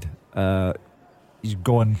Merkelson played, he's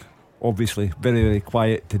gone obviously very, very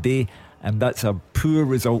quiet today, and that's a poor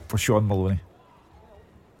result for Sean Maloney.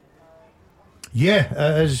 Yeah,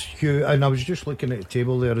 it is, Hugh. And I was just looking at the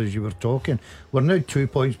table there as you were talking. We're now 2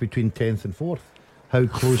 points between 10th and 4th. How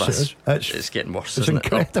close it is. It's getting worse, it's isn't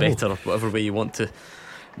incredible. it? Or better, whatever way you want to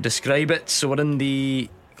describe it. So we're in the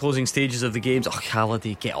closing stages of the games.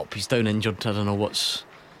 Halliday, get up, he's down injured. I don't know what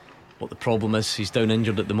the problem is. He's down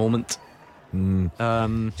injured at the moment.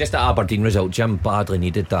 Just that Aberdeen result, Jim badly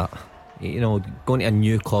needed that. Going to a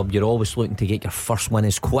new club, you're always looking to get your first win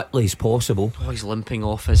as quickly as possible. He's limping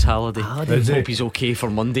off his Halliday. I hope he's okay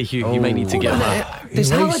for Monday, Hugh. You might need to get him.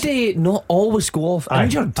 Does Halliday not always go off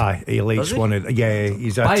injured? He likes one of,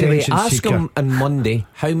 he's a By the way, attention ask seeker. him on Monday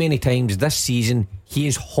how many times this season he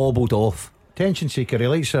is hobbled off. Attention seeker, he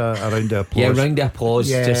likes a round of applause. Yeah, round of applause.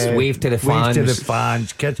 Just wave to the fans. Wave to the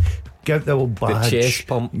fans. Give the old badge. The chest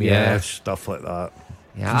pump. Yeah, stuff like that.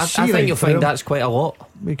 Yeah, I think you'll find that's quite a lot.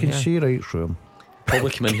 We can see right through him.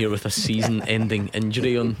 Probably come in here with a season-ending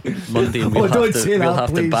injury on Monday, and we'll don't have say to that,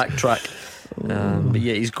 please. backtrack. But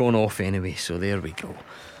yeah, he's gone off anyway, so there we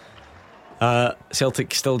go.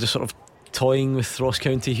 Celtic still just sort of toying with Ross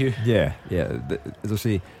County, Hugh. Yeah. As I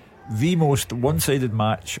say, the most one-sided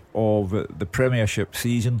match of the Premiership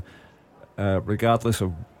season, regardless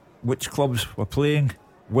of which clubs were playing,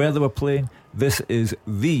 where they were playing. This is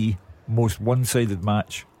the most one-sided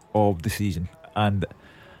match of the season, and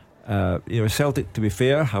Celtic, to be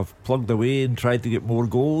fair, have plugged away and tried to get more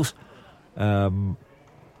goals,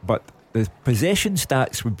 but the possession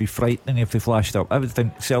stats would be frightening if they flashed up. I would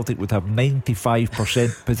think Celtic would have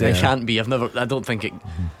 95% possession. It can't be. I don't think it.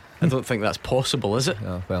 I don't think that's possible, is it?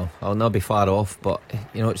 Well, I'll not be far off, but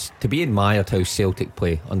it's to be admired how Celtic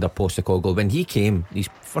play under Postecoglou. When he came, his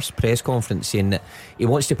first press conference, saying that he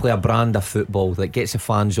wants to play a brand of football that gets the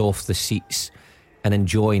fans off the seats and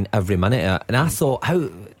enjoying every minute of it. And I thought,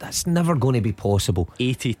 that's never going to be possible.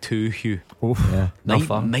 82, Hugh. Yeah,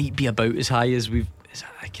 might be about as high as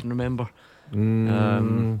I can remember.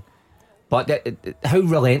 But how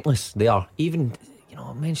relentless they are. Even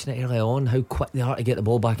I mentioned it earlier on, how quick they are to get the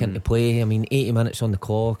ball back into play. I mean, 80 minutes on the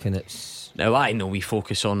clock, and it's... Now I know we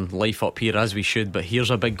focus on life up here as we should, but here's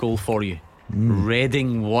a big goal for you.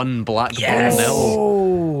 Reading 1, Blackburn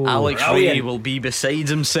 0. Alex brilliant. Ray will be beside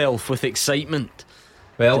himself with excitement.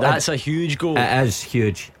 Well, That's a huge goal. it is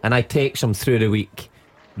huge. And I text him through the week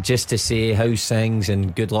just to say how's things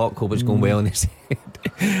and good luck, hope it's going well. And he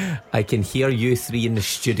said, I can hear you three in the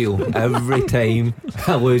studio every time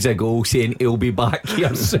I lose a goal saying he'll be back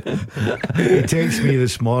here soon. He texted me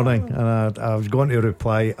this morning, and I was going to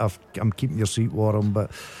reply, I'm keeping your seat warm,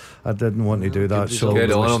 but I didn't want to do that. So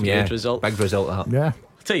Good on him, yeah. Good result. Big result that. yeah,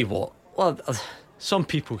 I'll tell you what, some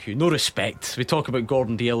people who no respect. We talk about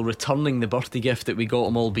Gordon Dalziel returning the birthday gift that we got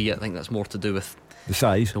him, albeit I think that's more to do with The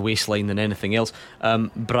size. the waistline than anything else.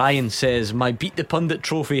 Brian says, my Beat the Pundit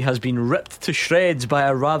trophy has been ripped to shreds by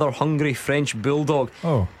a rather hungry French bulldog.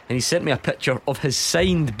 Oh, And he sent me a picture of his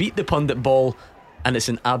signed Beat the Pundit ball, and it's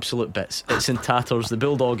in absolute bits. It's in tatters. The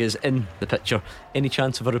bulldog is in the picture. Any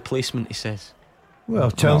chance of a replacement, he says?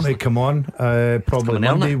 well, tell me, come on, probably Come on,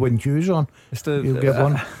 Monday Erna. when Hugh's on. it's the You'll get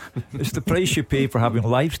one. It's the price you pay for having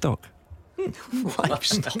livestock.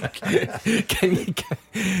 Livestock. Can you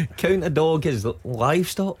count a dog as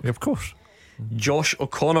livestock? Of course. Josh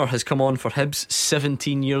O'Connor has come on for Hibs,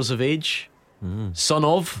 17 years of age, son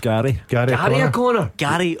of Gary. Gary Gary O'Connor. O'Connor.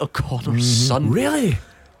 Gary O'Connor's son. Really?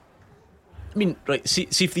 I mean, right, see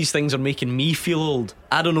if these things are making me feel old.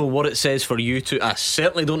 I don't know what it says for you two. I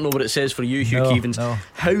certainly don't know what it says for you, Hugh No, Keevins. no.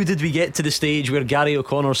 How did we get to the stage where Gary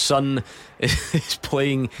O'Connor's son is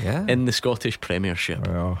playing Yeah. in the Scottish Premiership?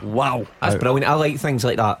 Well. Wow. That's brilliant. I like things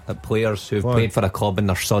like that. That players who've Why? played for a club and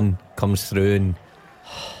their son comes through and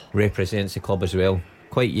represents the club as well.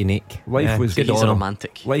 Quite unique. Life was- good He's on a him.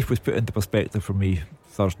 romantic. Life was put into perspective for me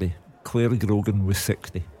Thursday. Claire Grogan was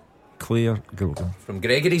 60. Claire Grogan. From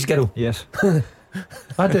Gregory's girl. Yes.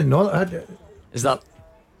 I didn't know. Is that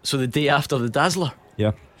so? The day after the Dazzler.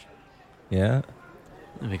 Yeah. Yeah.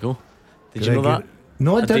 There we go. Did you know that?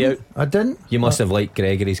 No, I A day didn't. out. I didn't. You must have liked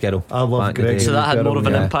Gregory's girl. I love back in the Gregory. day. So that had more of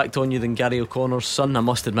an Yeah. impact on you than Gary O'Connor's son. I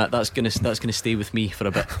must admit that's gonna stay with me for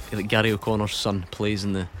a bit. That Gary O'Connor's son plays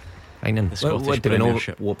in the. Fine. The Scottish Do we know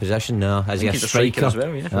Premiership. what position now? Is he a he's a striker? striker as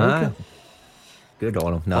well, yeah. Ah. Good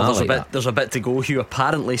on him. No, Well, I there's like a bit. that. There's a bit to go. Hugh.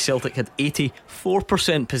 Apparently, Celtic had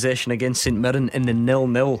 84% possession against St Mirren in the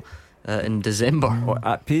 0-0 in December. Oh,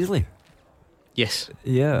 at Paisley. Yes.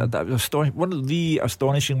 Yeah, that was one of the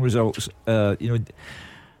astonishing results.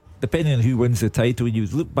 Depending on who wins the title, you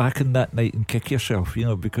would look back on that night and kick yourself,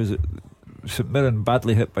 because St Mirren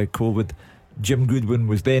badly hit by COVID. Jim Goodwin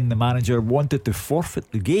was then the manager, wanted to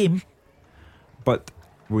forfeit the game, but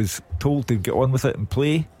was told to get on with it and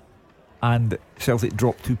play, and Celtic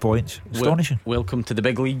dropped 2 points. Astonishing. Welcome to the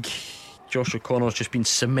big league. Josh O'Connor's just been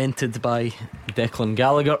cemented by Declan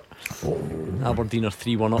Gallagher. Aberdeen are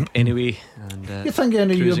 3-1 up anyway. And, You think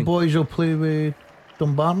any of your cruising. boys will play with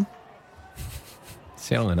Dumbarton?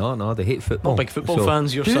 Certainly not. No, they hate football. Not big football So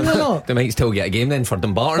fans, your Do son. they not? They might still get a game then for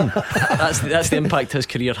Dumbarton. That's the impact his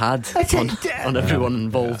career had on everyone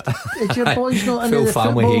involved. Is your boys not into Full the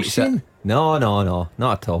family football hates scene? it. No, not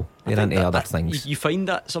at all. They're into other You, things. you find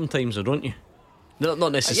that sometimes, or don't you?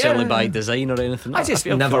 Not necessarily Yeah. by design or anything. I just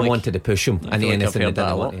feel never like- wanted to push them I into feel like I've anything heard they that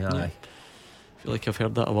didn't a want. lot, to. yeah. Aye. I feel like I've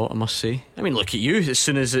heard that a lot, I must say. I mean, look at you. As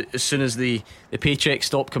soon as the paycheck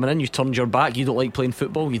stopped coming in, you turned your back. You don't like playing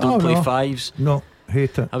football. You don't Oh, play no. fives. No,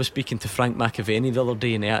 hate it. I was speaking to Frank McAvenny the other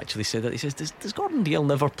day, and he actually said that. He says, "Does Gordon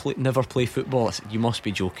Dalziel never play football?" I said, "You must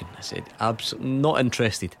be joking." I said, "Absolutely not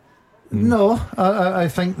interested." No, I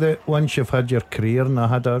think that once you've had your career, and I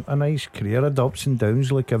had a nice career, had ups and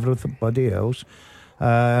downs like everybody else. You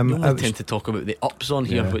I only was- tend to talk about the ups on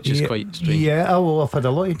here, which is yeah, quite strange. Yeah, well, I've had a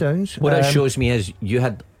lot of downs. What it shows me is you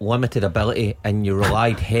had limited ability and you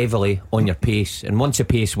relied heavily on your pace. And once the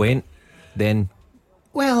pace went, then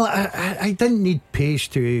Well, I didn't need pace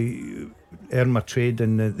to earn my trade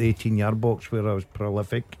in the 18-yard box where I was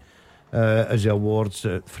prolific. As the awards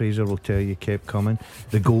that Fraser will tell you kept coming,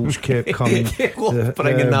 the goals kept coming.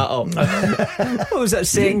 bringing that up. What was that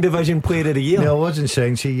second division player of the year? No, I wasn't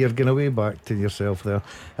saying. See, you're going way back to yourself there.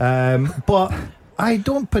 But I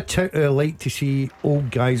don't particularly like to see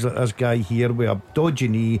old guys like this guy here with a dodgy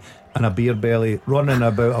knee and a beer belly running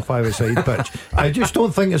about a five-a-side pitch. I just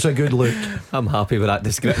don't think it's a good look. I'm happy with that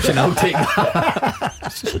description. I'll take that.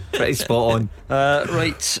 Pretty spot on.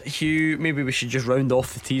 Right, Hugh, maybe we should just round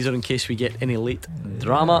off the teaser in case we get any late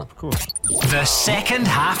drama. Of course. The second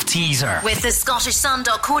half teaser. With the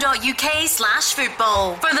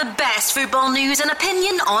scottishsun.co.uk/football for the best football news and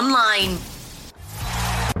opinion online.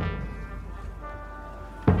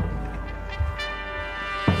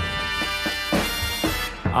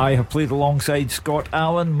 I have played alongside Scott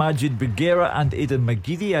Allen, Majid Bugera and Aidan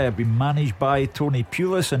McGeady. I have been managed by Tony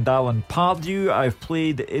Pulis and Alan Pardew. I've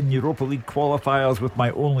played in Europa League qualifiers with my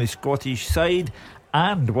only Scottish side,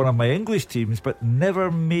 and one of my English teams, but never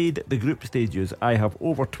made the group stages. I have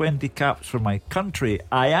over 20 caps for my country.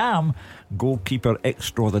 I am goalkeeper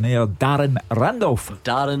extraordinaire Darren Randolph.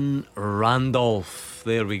 Darren Randolph.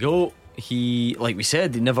 There we go. He, like we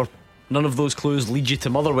said, none of those clues lead you to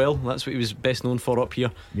Motherwell. That's what he was best known for up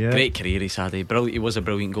here. Yeah. Great career he's had. Brilliant. He was a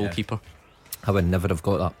brilliant goalkeeper. I would never have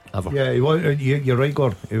got that ever. Yeah, he was, you're right,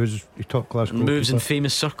 Gord. He was a top class goalkeeper. Moves in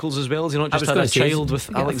famous circles as well. Has he not just had gonna a say, child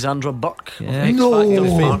with yeah. Alexandra Burke? Yeah. Of X No. Factor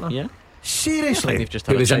fame? Yeah. I think Seriously? they've just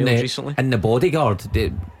He had a was in child recently. the Bodyguard,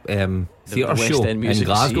 the theatre West show End in Music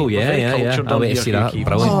Glasgow. Scene. We're very Yeah. cultured I down went to here, see that. Hugh Keevans.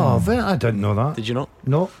 Brilliant. Oh, I didn't know that. Did you not?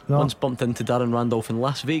 No. Once bumped into Darren Randolph in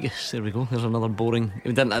Las Vegas. There we go. There's another boring.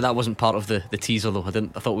 That wasn't part of the teaser though.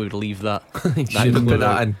 I thought we would leave that. You should have put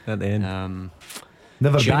that in at the end.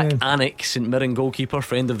 Never Jack been in. Anick, St Mirren goalkeeper,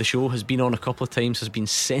 friend of the show, has been on a couple of times, has been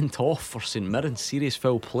sent off for St Mirren. Serious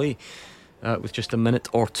foul play with just a minute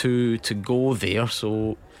or two to go there.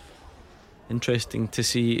 So interesting to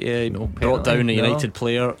see. Brought down a United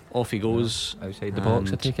player, off he goes. Outside the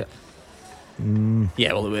box, I take it.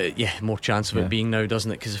 Yeah, well, more chance of it being now,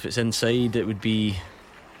 doesn't it? Because if it's inside, it would be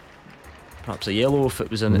perhaps a yellow if it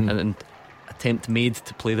was an attempt made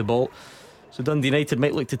to play the ball. So Dundee United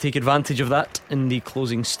might look to take advantage of that in the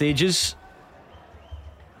closing stages.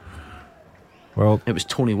 Well, It was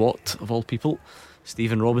Tony Watt, of all people.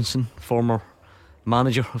 Stephen Robinson, former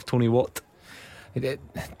manager of Tony Watt.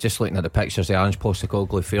 Just looking at the pictures there, Ange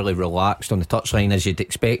Postecoglou fairly relaxed on the touchline as you'd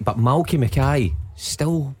expect, but Malky Mackay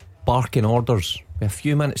still barking orders with a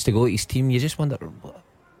few minutes to go at his team. You just wonder,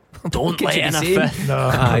 Don't could let you be in a saying? fifth. No.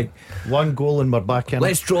 Aye. One goal and we're back in.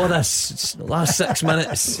 Let's draw this. It's the last 6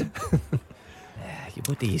 minutes.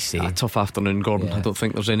 What do you say? A tough afternoon, Gordon. Yeah. I don't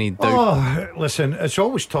think there's any doubt. Oh, listen, it's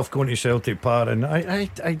always tough going to Celtic Park, and I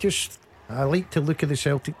like to look at the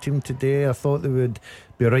Celtic team today. I thought they would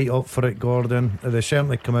be right up for it, Gordon. They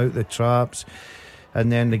certainly come out the traps,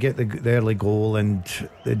 and then they get the early goal and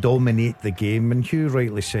they dominate the game. And Hugh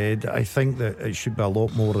rightly said, I think that it should be a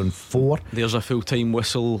lot more than 4. There's a full-time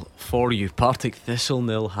whistle for you. Partick Thistle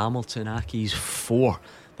 0, Hamilton Accies 4.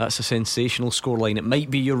 That's a sensational scoreline. It might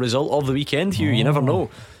be your result of the weekend, Hugh. You never know,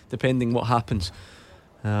 depending what happens.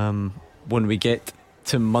 When we get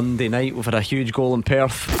to Monday night, we've had a huge goal in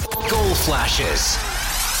Perth. Goal flashes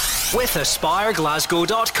with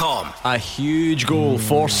AspireGlasgow.com. A huge goal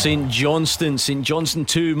for St Johnstone. St Johnstone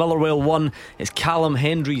 2, Motherwell 1. It's Callum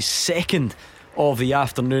Hendry's second of the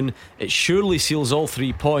afternoon. It surely seals all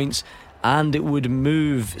 3 points, and it would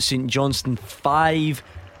move St Johnstone 5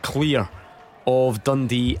 clear of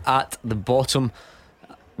Dundee at the bottom,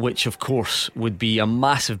 which of course would be a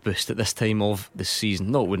massive boost at this time of the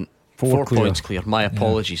season. No, it wouldn't. 4 clear. points clear. My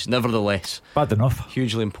apologies. Nevertheless, bad enough.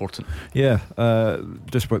 hugely important. Yeah,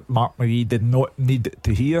 just what Mark McGee did not need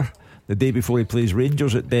to hear the day before he plays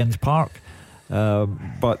Rangers at Dens Park.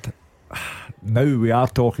 But now we are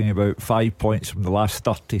talking about 5 points from the last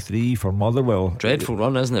 33 for Motherwell. Dreadful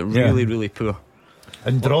run, isn't it? Really, really poor.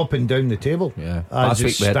 And dropping down the table. Yeah. As Last it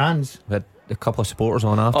week we had- stands. We had a couple of supporters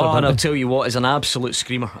on after. Oh, and didn't I'll we? tell you what, is an absolute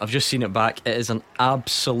screamer. I've just seen it back. It is an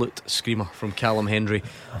absolute screamer from Callum Hendry.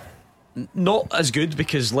 Not as good,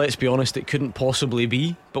 because let's be honest, it couldn't possibly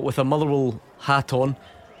be. But with a Motherwell hat on,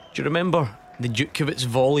 do you remember the Djukovic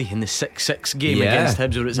volley in the 6-6 game Yeah. against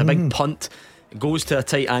Hibs, where it's a big punt, it goes to a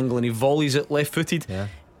tight angle and he volleys it left footed? Yeah.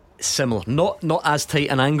 Similar, not as tight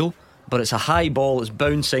an angle, but it's a high ball, it's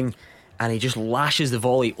bouncing, and he just lashes the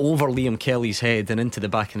volley over Liam Kelly's head and into the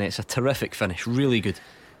back of the net. It's a terrific finish, really good.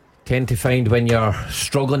 Tend to find when you're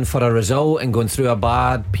struggling for a result and going through a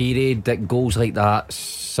bad period, that goals like that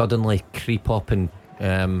suddenly creep up and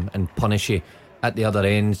punish you at the other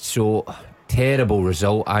end. So terrible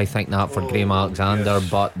result, I think, that for Graham Alexander. Yes.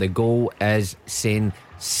 But the goal is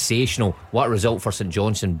sensational. What a result for St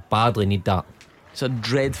Johnstone. Badly need that. It's a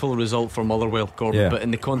dreadful result for Motherwell, Gordon, Yeah. but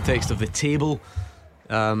in the context of the table,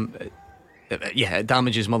 it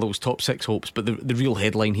damages Motherwell's top 6 hopes. But the real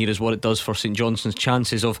headline here is what it does for St Johnstone's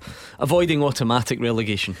chances of avoiding automatic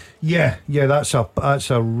relegation. Yeah, that's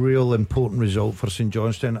a real important result for St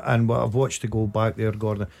Johnstone. And what I've watched the goal back there,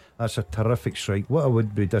 Gordon, that's a terrific strike. What I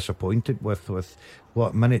would be disappointed with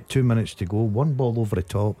what, 2 minutes to go, one ball over the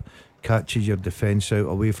top, catches your defence out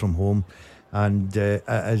away from home, and it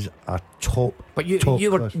is a top. But you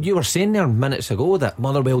class. were saying there minutes ago that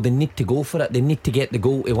Motherwell, they need to go for it. They need to get the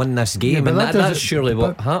goal to win this game, Yeah, but and that's surely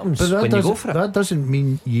what happens but that when you go doesn't- for it. That doesn't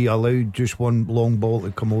mean you allow just one long ball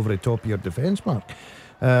to come over the top of your defence, Mark.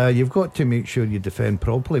 You've got to make sure you defend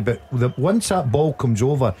properly. But once that ball comes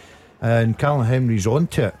over and Callum Henry's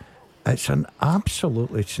onto it, It's an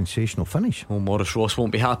absolutely sensational finish. Well, Maurice Ross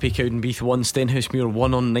won't be happy. Cowdenbeath 1, Stenhousemuir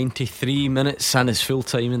 1 on 93 minutes, and it's full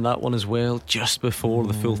time in that one as well, just before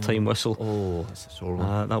the full time whistle. Oh, that's a sore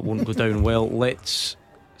one. That won't go down well. Let's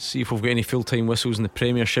see if we've got any full time whistles in the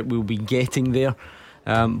Premiership. We'll be getting there,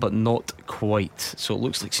 but not quite. So it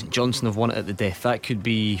looks like St Johnstone have won it at the death. That could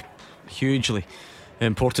be hugely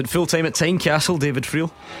important. Full time at Tynecastle, David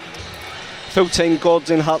Friel. Full time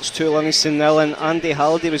Gordon, Hearts 2, Livingston 0, and Andy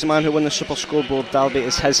Halliday was the man who won the Super Scoreboard Derby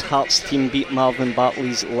as his Hearts team beat Marvin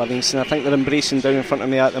Bartley's Livingston. I think they're embracing down in front of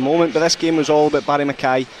me at the moment, but this game was all about Barry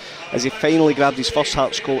Mackay as he finally grabbed his first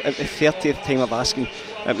Hearts goal at the 30th time of asking.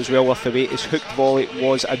 It was well worth the wait. His hooked volley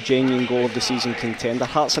was a genuine goal of the season contender.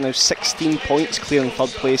 Hearts are now 16 points clear in third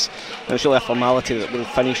place, and it's really a formality that will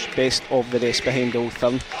finish best of the rest behind Old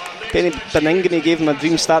Firm. Benny Beningame gave him a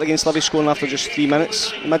dream start against Livy, scoring after just 3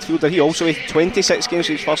 minutes. Midfielder, he also had 26 games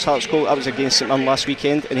for his first Hearts goal. That was against St Mirren last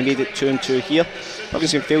weekend, and he made it 2-2 here.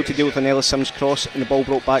 Livingston failed to deal with an Ellis Sims cross, and the ball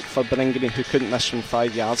brought back for Beningame, who couldn't miss from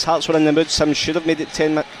 5 yards. Hearts were in the mood. Sims should have made it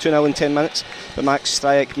 2-0 in 10 minutes, but Max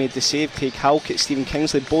Stryjek made the save. Craig Halkett, Stephen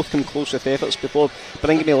Kingsley both come close with efforts before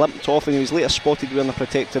Beningame limped off, and he was later spotted wearing a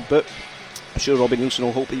protective boot. I'm sure Robbie Nielsen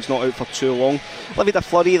will hope that he's not out for too long. Livy had a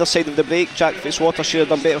flurry either side of the break. Jack Fitzwater should have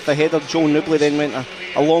done better with the header. Joe Nubley then went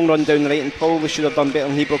a long run down the right and probably should have done better,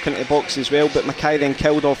 and he broke into the box as well, but Mackay then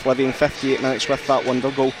killed off Livy in 58 minutes with that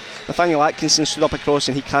wonder goal. Nathaniel Atkinson stood up across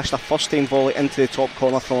and he cashed a first time volley into the top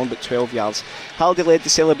corner from about 12 yards. Halliday led the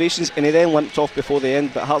celebrations and he then limped off before the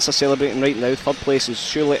end, but Hearts are celebrating right now. Third place is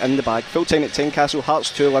surely in the bag. Full time at Tynecastle,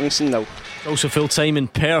 Hearts 2, Livingston 0. Also full time in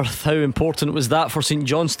Perth. How important was that for St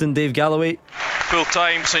Johnstone, Dave Galloway? Full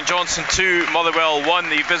time, St Johnstone 2, Motherwell 1.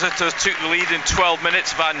 The visitors took the lead in 12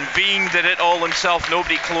 minutes. Van Veen did it all himself.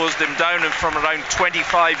 Nobody closed him down, and from around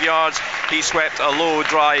 25 yards he swept a low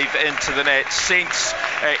drive into the net. Saints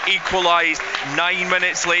equalised 9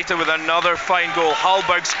 minutes later with another fine goal.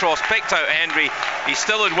 Hallberg's cross picked out Henry. He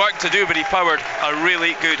still had work to do, but he powered a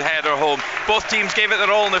really good header home. Both teams gave it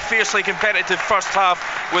their all in a fiercely competitive first half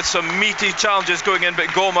with some meaty challenges going in, but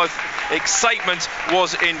Goalmouth excitement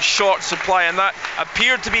was in short supply, and that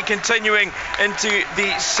appeared to be continuing into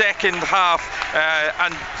the second half.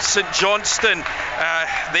 And St Johnstone,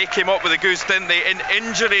 they came up with a goose, didn't they, in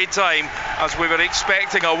injury time, as we were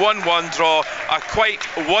expecting a 1-1 draw. A quite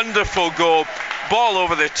wonderful goal, ball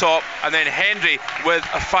over the top, and then Henry with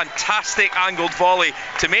a fantastic angled volley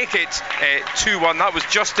to make it 2-1. That was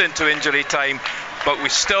just into injury time, but we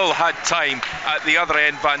still had time at the other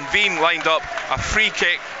end. Van Veen lined up a free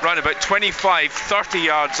kick round about 25-30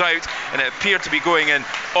 yards out, and it appeared to be going in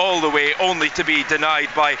all the way, only to be denied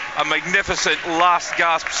by a magnificent last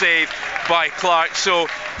gasp save by Clark. So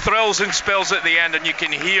thrills and spills at the end, and you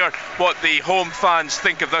can hear what the home fans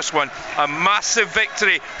think of this one. A massive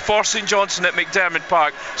victory for St Johnstone at McDermott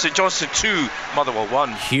Park. St Johnstone 2, Motherwell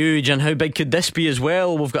 1. Huge. And how big could this be as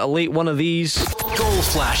well? We've got a late one of these. Goal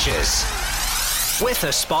flashes with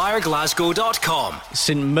AspireGlasgow.com.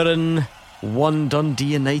 St Mirren 1,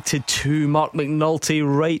 Dundee United 2. Mark McNulty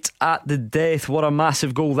right at the death. What a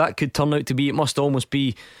massive goal that could turn out to be. It must almost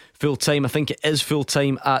be full time. I think it is full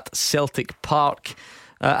time at Celtic Park.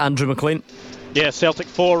 Andrew McLean. Yeah, Celtic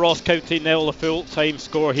 4, Ross County 0, the full time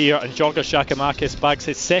score here, and Giorgos Giakoumakis bags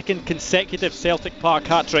his second consecutive Celtic Park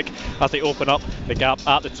hat-trick as they open up the gap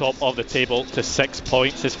at the top of the table to 6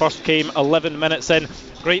 points. His first came 11 minutes in.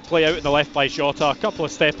 Great play out in the left by Jota, a couple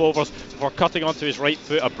of step overs before cutting onto his right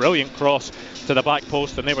foot, a brilliant cross to the back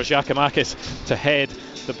post, and there was Giakoumakis to head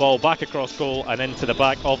the ball back across goal and into the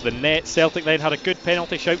back of the net. Celtic then had a good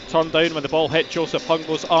penalty shout turned down when the ball hit Joseph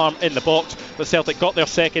Hungbo's arm in the box, but Celtic got their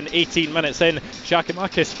second 18 minutes in.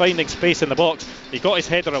 Giakoumakis finding space in the box, he got his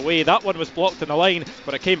header away. That one was blocked in the line,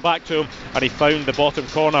 but it came back to him and he found the bottom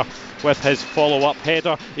corner with his follow-up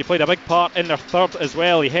header. He played a big part in their third as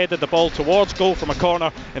well. He headed the ball towards goal from a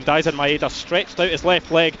corner, and Daisen Maeda stretched out his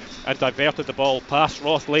left leg and diverted the ball past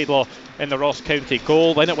Ross Laidlaw in the Ross County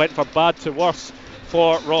goal. Then it went from bad to worse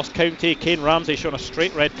for Ross County. Kane Ramsey shown a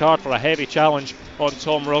straight red card for a heavy challenge on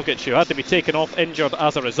Tom Rogic, who had to be taken off injured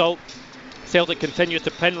as a result. Celtic continued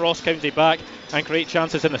to pin Ross County back and create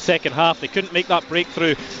chances in the second half. They couldn't make that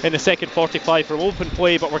breakthrough in the second 45 from open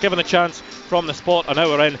play, but were given a chance from the spot an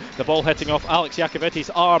hour in. The ball hitting off Alex Iakovitti's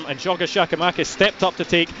arm, and Giorgos Giakoumakis stepped up to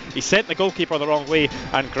take. He sent the goalkeeper the wrong way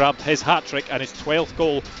and grabbed his hat-trick and his 12th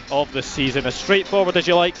goal of the season. As straightforward as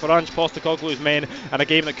you like for Ange Postecoglou's men, and a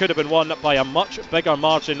game that could have been won by a much bigger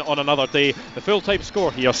margin on another day. The full-time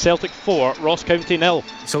score here, Celtic 4, Ross County 0.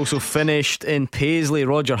 It's also finished in Paisley.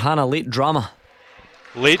 Roger Hanna, late drama.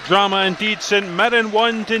 Late drama indeed. St Mirren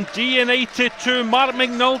 1, Dundee United 2. Mark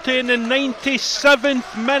McNulty in the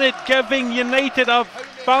 97th minute, giving United a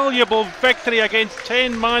valuable victory against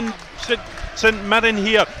 10-man St Mirren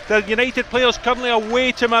here. The United players currently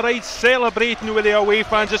away to my right, celebrating with the away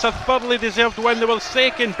fans. It's a thoroughly deserved win. They were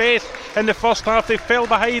second best in the first half. They fell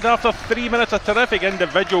behind after 3 minutes. A terrific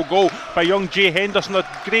individual goal by young Jay Henderson.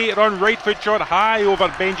 A great run, right foot shot high over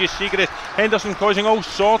Benji Siegrist. Henderson causing all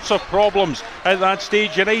sorts of problems at that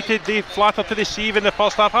stage. United, they flattered to deceive in the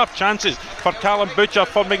first half. Have chances for Callum Butcher,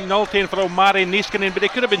 for McNulty and for Omari Niskanen, but they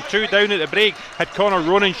could have been 2 down at the break had Connor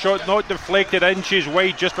Ronan shot not deflected inches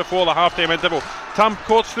wide just before the half-time interval. Tam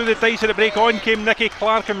Courts threw the dice at the break. On came Nicky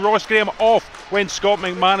Clark and Ross Graham. Off went Scott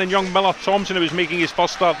McMahon and young Miller Thompson, who was making his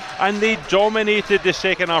first start, and they dominated the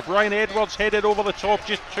second half. Ryan Edwards headed over the top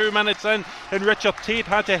just 2 minutes in, and Richard Tate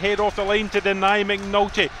had to head off the line to deny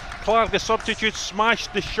McNulty. Clark, the substitute,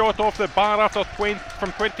 smashed the shot off the bar after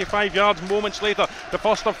from 25 yards moments later. The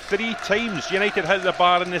first of 3 times United hit the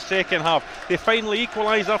bar in the second half. They finally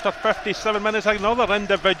equalised after 57 minutes. Another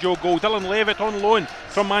individual goal. Dylan Levitt on loan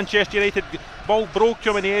from Manchester United. Ball broke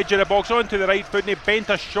to him on the edge of the box onto the right foot, and he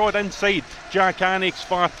bent a shot inside Jack Annick's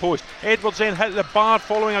far post. Edwards then hit the bar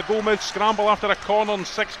following a goalmouth scramble after a corner in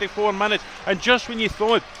 64 minutes, and just when you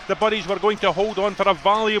thought the Buddies were going to hold on for a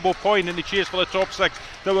valuable point in the chase for the top 6,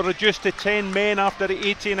 they were reduced to 10 men after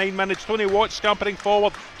 89 minutes. Tony Watt scampering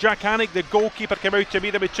forward. Jack Annick, the goalkeeper, came out to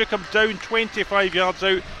meet him. He took him down 25 yards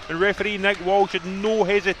out, and referee Nick Walsh had no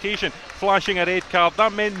hesitation flashing a red card.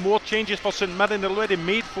 That meant more changes for St Mirren. They already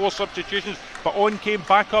made 4 substitutions, but on came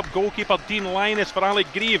backup goalkeeper Dean Linus for Alec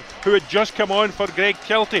Grieve, who had just come on for Greg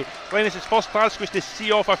Kiltie. Linus' first task was to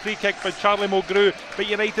see off a free kick for Charlie Mulgrew, but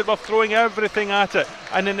United were throwing everything at it,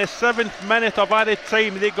 and in the 7th minute of added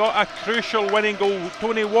time they got a crucial winning goal.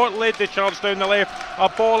 Tony Watt led the charge down the left, a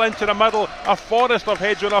ball into the middle, a forest of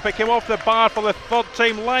heads went up, it came off the bar for the 3rd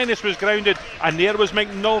time. Linus was grounded, and there was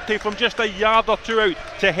McNulty from just a yard or 2 out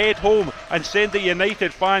to head home and send the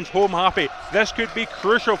United fans home happy. This could be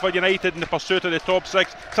crucial for United in the pursuit of the top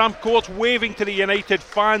 6. Sam Courts waving to the United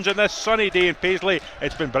fans on this sunny day in Paisley.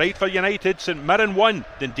 It's been bright for United. St Mirren 1,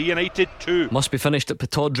 Dundee United 2. Must be finished at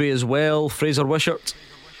Pittodrie as well. Fraser Wishart.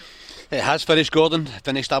 It has finished, Gordon.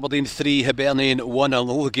 Finished Aberdeen 3, Hibernian 1.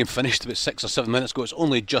 Although the game finished about 6 or 7 minutes ago, it's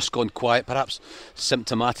only just gone quiet. Perhaps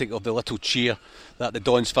symptomatic of the little cheer that the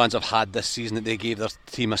Dons fans have had this season, that they gave their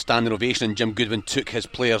team a standing ovation, and Jim Goodwin took his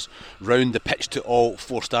players round the pitch to all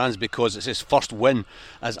 4 stands because it's his first win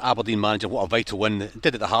as Aberdeen manager. What a vital win.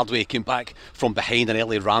 Did it the hard way. He came back from behind an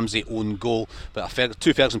early Ramsey own goal, but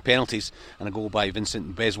 2 Ferguson penalties and a goal by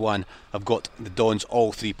Vincent Besuan have got the Dons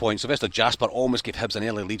all 3 points. Sylvester Jasper almost gave Hibs an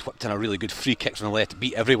early lead, whipped in a really good free kick from the left,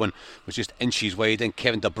 beat everyone, was just inches wide, and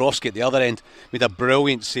Kevin Dabrowski at the other end made a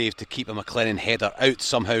brilliant save to keep a McLennan header out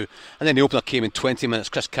somehow, and then the opener came in 20 minutes.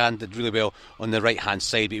 Chris Kahn did really well on the right hand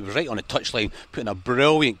side, but he was right on the touchline, putting a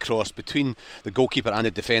brilliant cross between the goalkeeper and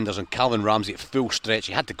the defenders, and Calvin Ramsey at full stretch.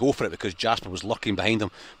 He had to go for it because Jasper was lurking behind him,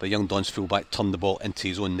 but young Dons fullback turned the ball into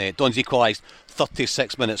his own net. Dons equalised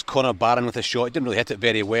 36 minutes. Connor Barron with a shot. He didn't really hit it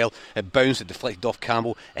very well. It bounced, it deflected off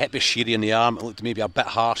Campbell. It hit Bashiri in the arm. It looked maybe a bit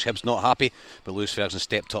harsh. Hibs not happy, but Lewis Ferguson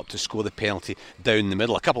stepped up to score the penalty down the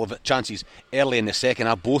middle. A couple of chances early in the second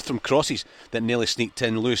half, both from crosses that nearly sneaked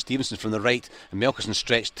in. Lewis Stevenson from the right, and Melkerson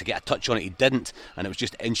stretched to get a touch on it. He didn't, and it was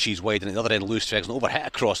just inches wide. And at the other end, Lewis Ferguson overhit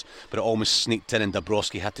a cross, but it almost sneaked in, and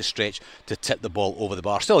Dabrowski had to stretch to tip the ball over the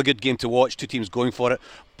bar. Still a good game to watch. 2 teams going for it.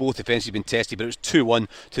 Both defences have been tested, but it was 2-1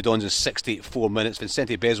 to Dons in 64 minutes.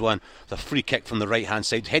 Vincente Besuan with a free kick from the right hand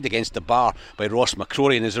side, head against the bar by Ross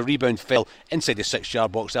McCrory, and as the rebound fell inside the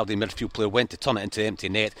 6-yard box, the Aberdeen midfield player went to turn it into the empty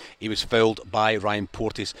net. He was fouled by Ryan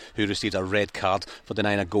Porteous, who received a red card for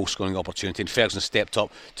denying a goal scoring opportunity, and Ferguson stepped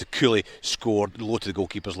up to coolly score low to the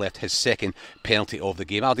goalkeeper's left, his second penalty of the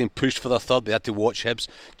game. Aberdeen pushed for their third. They had to watch Hibs.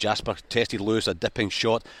 Jasper tested Lewis a dipping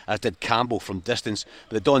shot, as did Campbell from distance,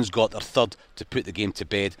 but the Dons got their third to put the game to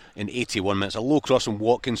bed in 81 minutes. A low cross from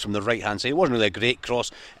Watkins from the right hand side. It wasn't really a great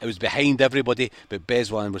cross, it was behind everybody, but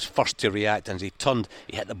Besuan was first to react, and as he turned,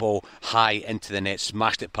 he hit the ball high into the net,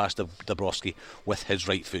 smashed it past Dabrowski with his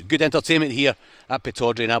right foot. Good entertainment here at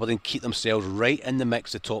Pittodrie, and Aberdeen keep themselves right in the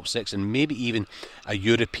mix, the top 6, and maybe even a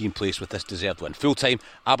European place with this deserved win. Full time,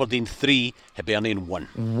 Aberdeen 3, Hibernian 1.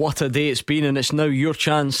 What a day it's been, and it's now your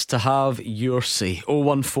chance to have your say.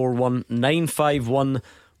 0141 951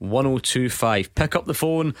 1025. Pick up the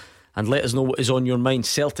phone and let us know what is on your mind.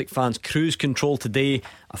 Celtic fans cruise control today,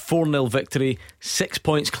 a 4-0 victory, 6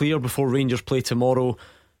 points clear before Rangers play tomorrow.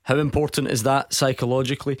 How important is that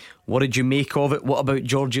psychologically? What did you make of it? What about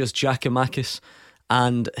Georgios Giakoumakis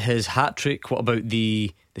and his hat-trick. What about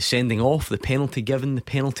the sending off, the penalty given, the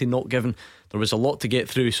penalty not given? There was a lot to get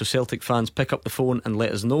through, so Celtic fans, pick up the phone and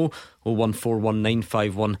let us know.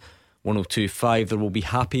 01419511025. There will be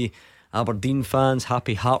happy Aberdeen fans,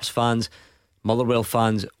 happy Hearts fans, Motherwell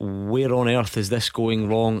fans. Where on earth is this going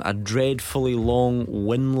wrong? A dreadfully long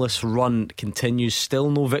winless run continues. Still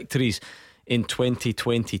no victories in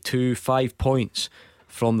 2022. 5 points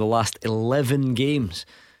from the last 11 games.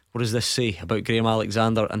 What does this say about Graham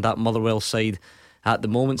Alexander and that Motherwell side at the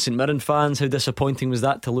moment? St Mirren fans, how disappointing was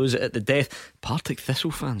that to lose it at the death? Partick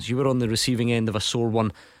Thistle fans, you were on the receiving end of a sore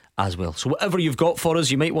one as well. So whatever you've got for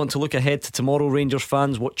us, you might want to look ahead to tomorrow. Rangers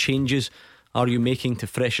fans, what changes are you making to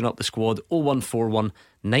freshen up the squad? 0141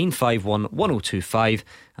 951 1025,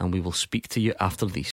 and we will speak to you after these.